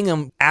Ryan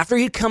Bingham, after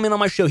he'd come in on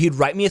my show, he'd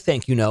write me a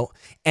thank you note.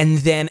 And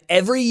then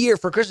every year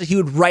for Christmas, he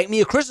would write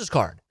me a Christmas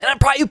card. And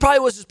he probably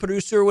was his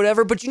producer or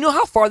whatever. But you know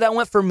how far that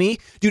went for me?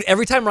 Dude,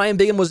 every time Ryan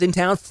Bingham was in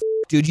town,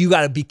 dude, you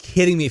got to be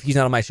kidding me if he's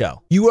not on my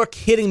show. You are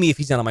kidding me if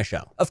he's not on my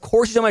show. Of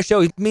course he's on my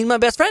show. He's my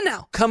best friend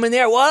now. Come in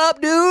there. What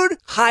up, dude?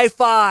 High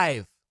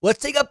five. Let's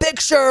take a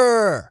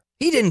picture.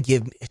 He didn't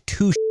give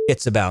two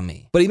shits about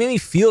me, but he made me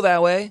feel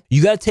that way.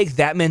 You got to take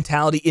that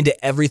mentality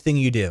into everything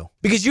you do,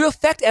 because you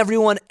affect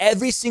everyone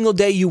every single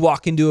day you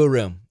walk into a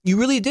room. You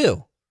really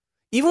do.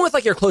 Even with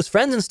like your close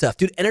friends and stuff,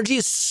 dude, energy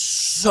is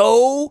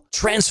so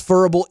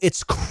transferable.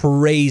 It's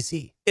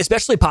crazy,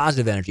 especially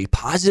positive energy.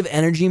 Positive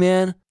energy,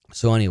 man.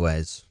 So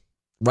anyways,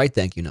 write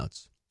thank you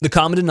notes. The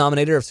common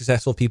denominator of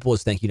successful people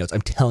is thank you notes.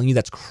 I'm telling you,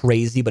 that's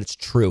crazy, but it's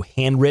true.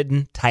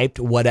 Handwritten, typed,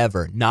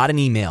 whatever, not an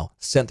email,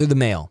 sent through the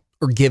mail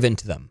or given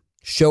to them.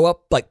 Show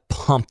up like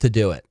pumped to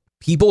do it.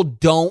 People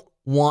don't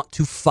want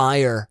to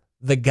fire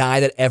the guy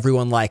that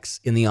everyone likes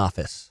in the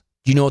office.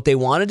 Do you know what they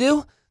want to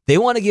do? They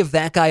want to give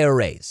that guy a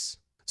raise.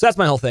 So that's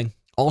my whole thing.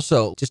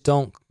 Also, just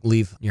don't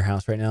leave your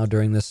house right now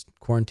during this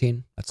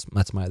quarantine.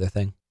 That's my other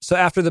thing. So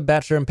after The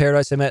Bachelor in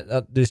Paradise, I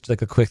met, just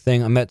like a quick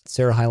thing, I met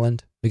Sarah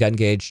Hyland. We got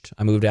engaged.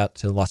 I moved out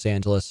to Los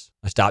Angeles.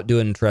 I stopped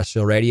doing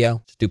terrestrial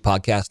radio. Just do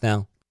podcasts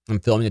now. I'm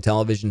filming a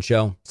television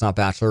show. It's not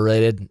Bachelor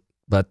related,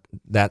 but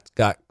that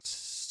got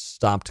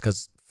stopped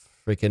because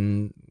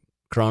freaking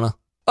Corona.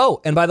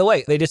 Oh, and by the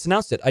way, they just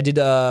announced it. I did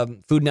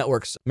Food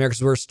Network's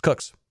America's Worst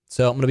Cooks.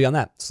 So I'm going to be on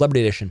that.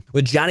 Celebrity Edition.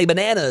 With Johnny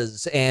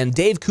Bananas and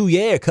Dave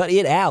Coulier, Cut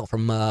It Out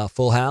from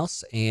Full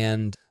House.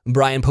 And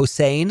Brian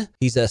Posehn.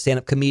 He's a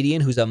stand-up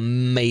comedian who's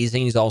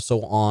amazing. He's also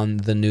on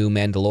the new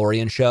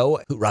Mandalorian show.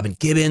 Robin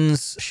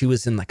Gibbons. She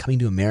was in like Coming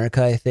to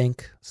America, I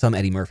think. Some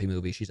Eddie Murphy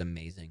movie. She's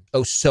amazing.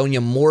 Oh,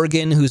 Sonia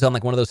Morgan, who's on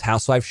like one of those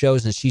housewife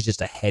shows, and she's just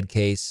a head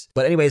case.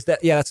 But anyways,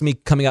 that's me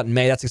coming out in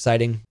May. That's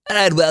exciting. All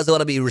right, Wells, I want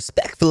to be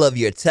respectful of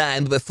your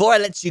time. But before I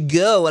let you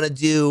go, I want to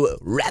do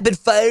rapid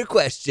fire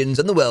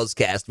questions on the Wells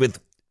Cast with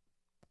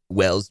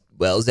Wells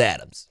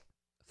Adams.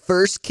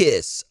 First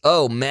kiss.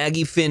 Oh,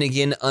 Maggie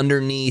Finnegan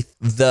underneath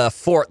the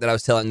fort that I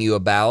was telling you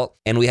about.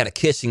 And we had a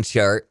kissing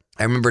chart.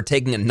 I remember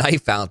taking a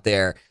knife out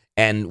there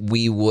and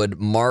we would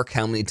mark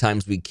how many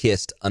times we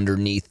kissed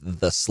underneath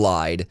the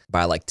slide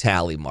by like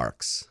tally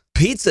marks.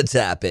 Pizza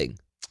topping.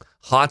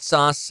 Hot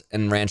sauce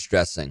and ranch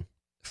dressing.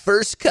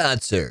 First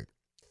concert.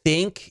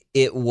 Think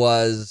it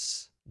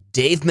was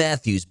Dave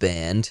Matthews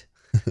Band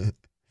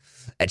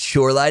at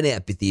Shoreline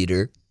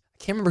Amphitheater.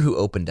 I can't remember who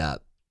opened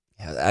up.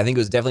 I think it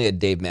was definitely a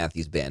Dave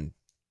Matthews Band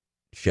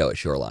show at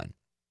Shoreline.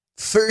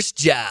 First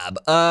job.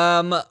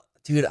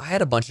 Dude, I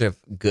had a bunch of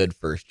good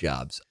first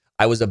jobs.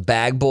 I was a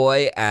bag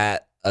boy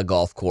at a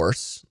golf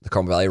course, the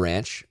Carmel Valley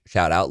Ranch.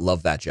 Shout out.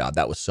 Love that job.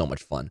 That was so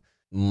much fun.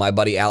 My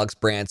buddy Alex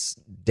Brandt's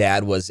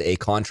dad was a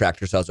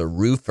contractor, so I was a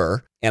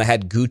roofer. And I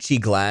had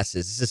Gucci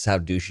glasses. This is how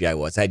douchey I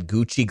was. I had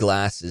Gucci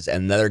glasses,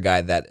 and another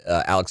guy that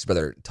Alex's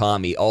brother,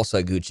 Tommy, also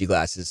had Gucci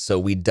glasses. So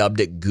we dubbed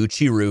it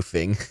Gucci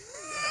Roofing.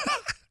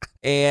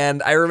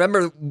 And I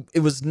remember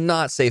it was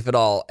not safe at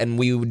all. And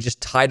we would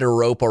just tied a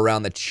rope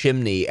around the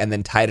chimney and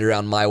then tied it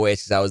around my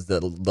waist because I was the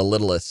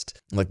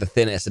littlest, like the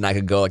thinnest, and I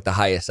could go like the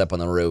highest up on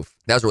the roof.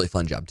 That was a really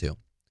fun job too.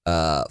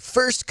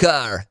 First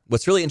car.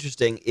 What's really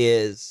interesting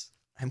is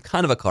I'm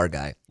kind of a car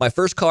guy. My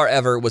first car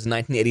ever was a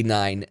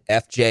 1989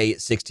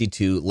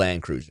 FJ62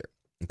 Land Cruiser.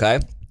 Okay.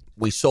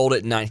 We sold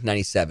it in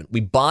 1997.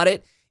 We bought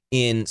it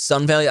in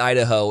Sun Valley,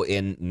 Idaho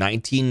in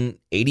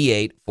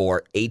 1988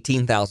 for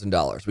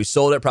 $18,000. We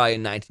sold it probably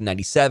in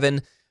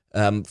 1997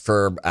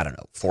 for, I don't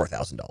know,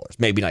 $4,000.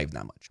 Maybe not even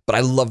that much. But I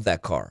loved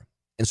that car.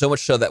 And so much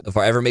so that if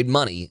I ever made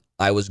money,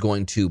 I was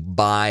going to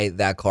buy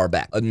that car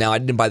back. Now, I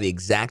didn't buy the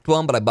exact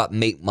one, but I bought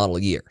make, model,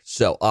 year.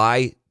 So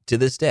I, to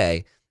this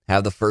day,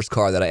 have the first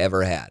car that I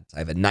ever had. I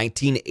have a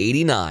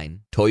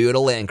 1989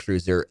 Toyota Land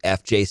Cruiser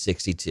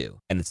FJ62,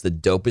 and it's the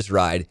dopest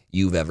ride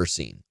you've ever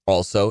seen.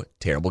 Also,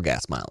 terrible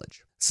gas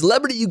mileage.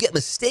 Celebrity you get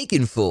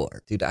mistaken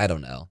for? Dude, I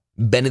don't know.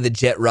 Benny the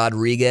Jet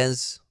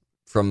Rodriguez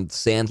from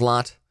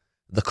Sandlot,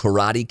 the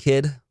Karate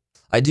Kid.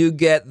 I do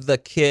get the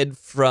kid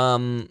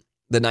from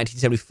the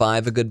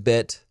 1975 a good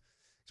bit,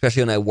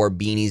 especially when I wore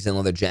beanies and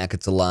leather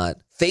jackets a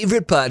lot.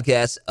 Favorite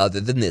podcast other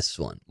than this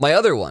one? My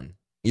other one,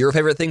 Your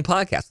Favorite Thing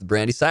podcast with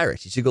Brandy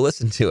Cyrus. You should go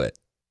listen to it.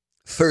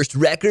 First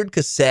record,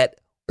 cassette,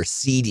 or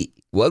CD?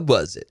 What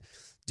was it?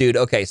 Dude,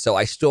 okay, so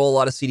I stole a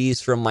lot of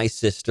CDs from my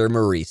sister,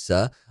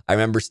 Marisa. I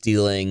remember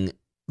stealing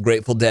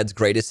Grateful Dead's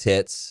Greatest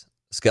Hits,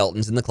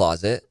 Skeletons in the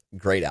Closet.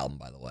 Great album,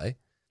 by the way.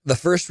 The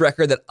first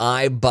record that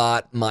I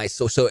bought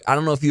so I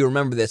don't know if you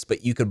remember this,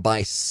 but you could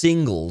buy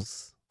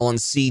singles on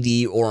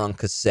CD or on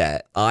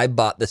cassette. I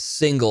bought the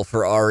single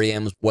for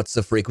REM's What's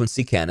the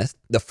Frequency, Kenneth.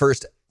 The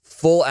first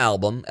full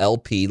album,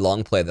 LP,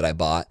 long play that I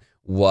bought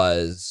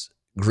was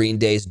Green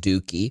Day's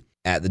Dookie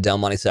at the Del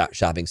Monte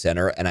Shopping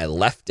Center, and I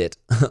left it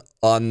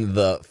on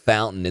the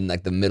fountain in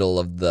like the middle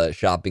of the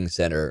shopping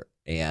center,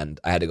 and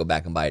I had to go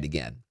back and buy it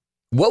again.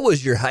 What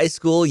was your high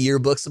school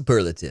yearbook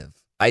superlative?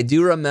 I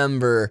do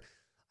remember,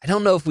 I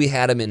don't know if we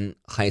had them in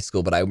high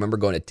school, but I remember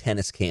going to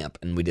tennis camp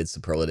and we did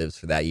superlatives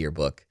for that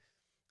yearbook.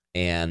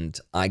 And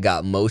I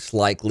got most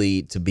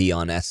likely to be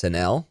on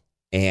SNL.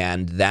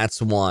 And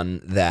that's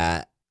one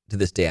that to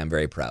this day I'm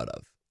very proud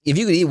of. If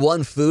you could eat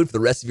one food for the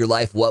rest of your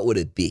life, what would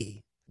it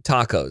be?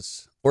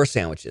 Tacos or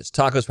sandwiches.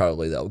 Tacos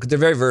probably though, because they're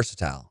very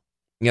versatile.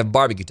 You have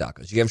barbecue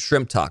tacos. You have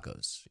shrimp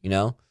tacos, you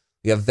know?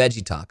 You have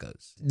veggie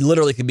tacos. It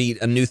literally could be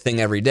a new thing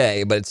every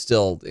day, but it's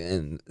still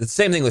the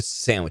same thing with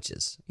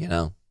sandwiches, you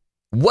know?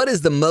 What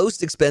is the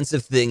most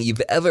expensive thing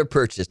you've ever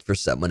purchased for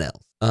someone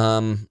else?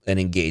 An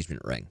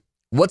engagement ring.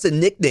 What's a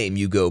nickname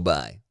you go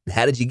by?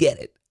 How did you get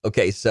it?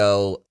 Okay,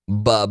 so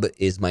Bub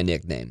is my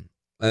nickname.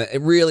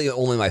 Really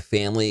only my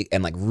family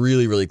and like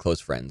really, really close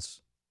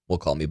friends will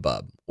call me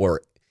Bub,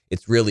 or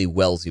it's really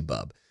Wellesley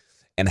Bub.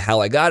 And how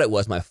I got it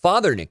was my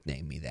father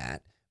nicknamed me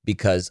that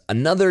because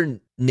another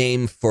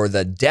name for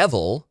the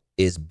devil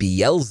is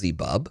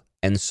Beelzebub.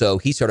 And so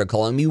he started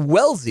calling me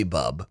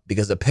Wellesley-Bub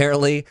because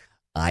apparently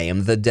I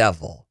am the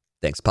devil.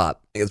 Thanks,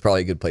 Pop. I think it's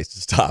probably a good place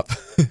to stop.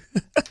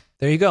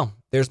 There you go.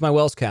 There's my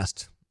Wells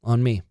cast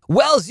on me.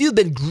 Wells, you've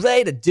been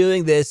great at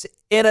doing this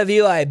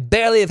interview. I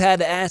barely have had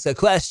to ask a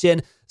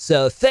question.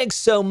 So thanks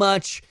so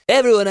much.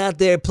 Everyone out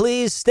there,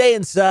 please stay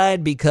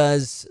inside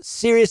because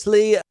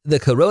seriously, the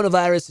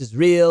coronavirus is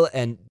real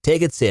and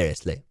take it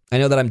seriously. I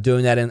know that I'm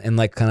doing that in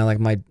like kind of like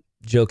my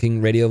joking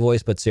radio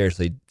voice, but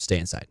seriously, stay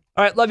inside.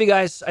 All right, love you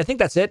guys. I think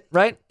that's it,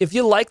 right? If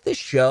you like this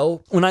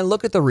show, when I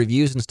look at the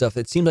reviews and stuff,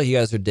 it seems like you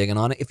guys are digging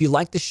on it. If you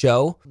like the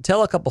show,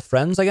 tell a couple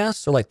friends, I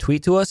guess, or like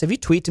tweet to us. If you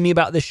tweet to me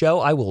about this show,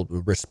 I will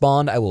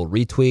respond. I will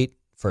retweet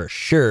for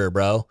sure,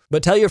 bro.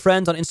 But tell your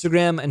friends on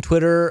Instagram and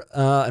Twitter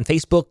and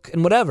Facebook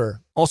and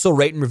whatever. Also,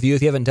 rate and review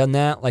if you haven't done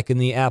that, like in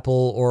the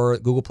Apple or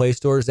Google Play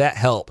stores. That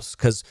helps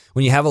because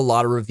when you have a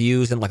lot of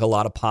reviews and like a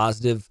lot of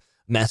positive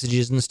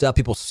messages and stuff,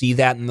 people see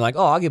that and they're like,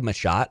 oh, I'll give them a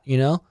shot, you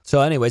know?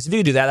 So anyways, if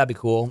you do that, that'd be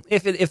cool.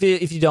 If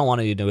you don't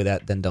want to do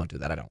that, then don't do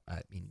that.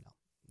 I mean,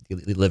 you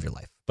live your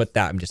life. But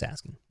that, I'm just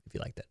asking if you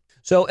liked it.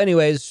 So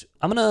anyways,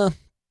 I'm gonna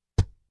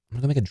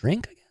make a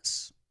drink, I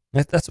guess.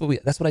 That's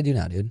what I do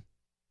now, dude.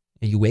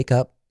 You wake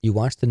up, you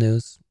watch the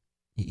news,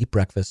 you eat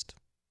breakfast,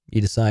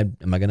 you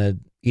decide, am I gonna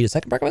eat a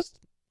second breakfast?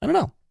 I don't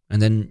know. And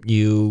then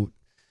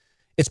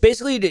it's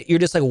basically, you're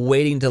just like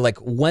waiting to like,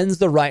 when's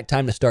the right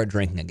time to start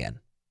drinking again?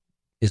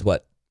 Is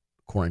what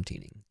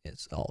quarantining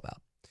is all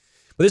about.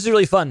 But this is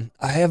really fun.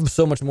 I have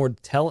so much more to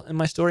tell in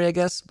my story, I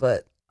guess,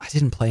 but I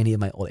didn't play any of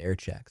my old air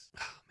checks.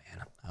 Oh,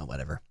 man. Oh,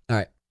 whatever. All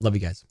right. Love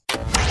you guys.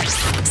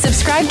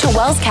 Subscribe to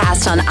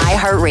Wellscast on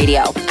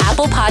iHeartRadio,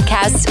 Apple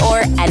Podcasts,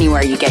 or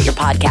anywhere you get your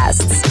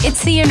podcasts.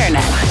 It's the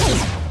internet.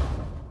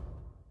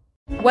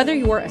 Whether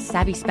you're a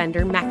savvy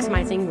spender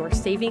maximizing your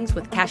savings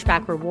with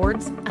cashback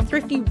rewards, a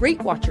thrifty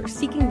rate watcher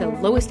seeking the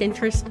lowest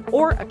interest,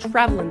 or a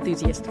travel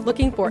enthusiast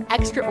looking for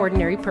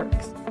extraordinary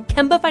perks,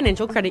 Kemba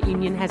Financial Credit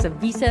Union has a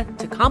visa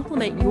to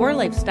complement your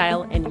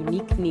lifestyle and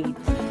unique needs.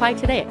 Apply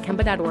today at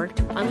Kemba.org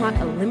to unlock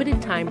a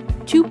limited time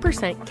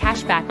 2%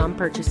 cash back on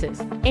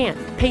purchases and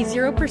pay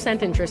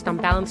 0% interest on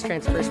balance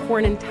transfers for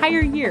an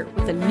entire year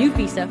with a new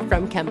visa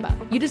from Kemba.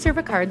 You deserve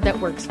a card that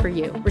works for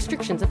you.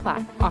 Restrictions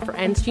apply. Offer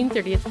ends June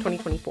 30th,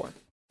 2024.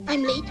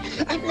 I'm late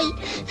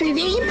for a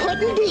very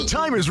important date.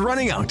 Time is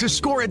running out to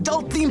score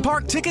adult theme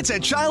park tickets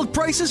at child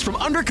prices from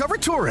Undercover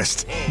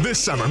Tourist. This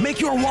summer, make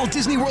your Walt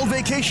Disney World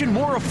vacation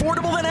more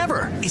affordable than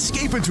ever.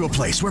 Escape into a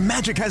place where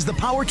magic has the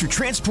power to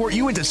transport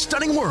you into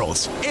stunning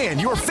worlds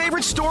and your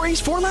favorite stories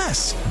for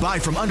less. Buy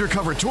from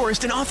Undercover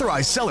Tourist, an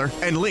authorized seller,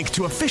 and link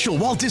to official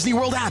Walt Disney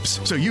World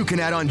apps so you can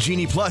add on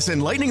Genie Plus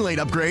and Lightning Lane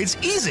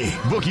upgrades easy.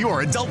 Book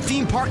your adult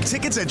theme park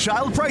tickets at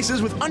child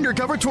prices with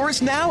Undercover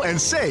Tourist now and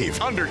save.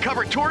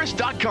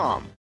 UndercoverTourist.com.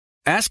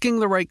 Asking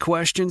the right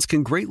questions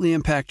can greatly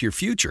impact your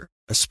future,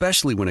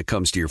 especially when it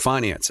comes to your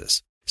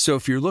finances. So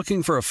if you're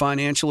looking for a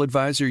financial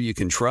advisor you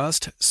can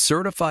trust,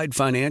 certified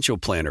financial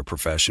planner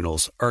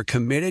professionals are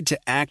committed to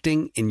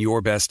acting in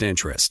your best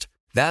interest.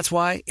 That's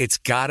why it's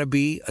got to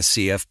be a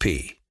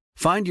CFP.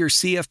 Find your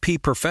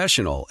CFP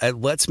professional at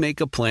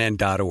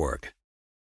letsmakeaplan.org.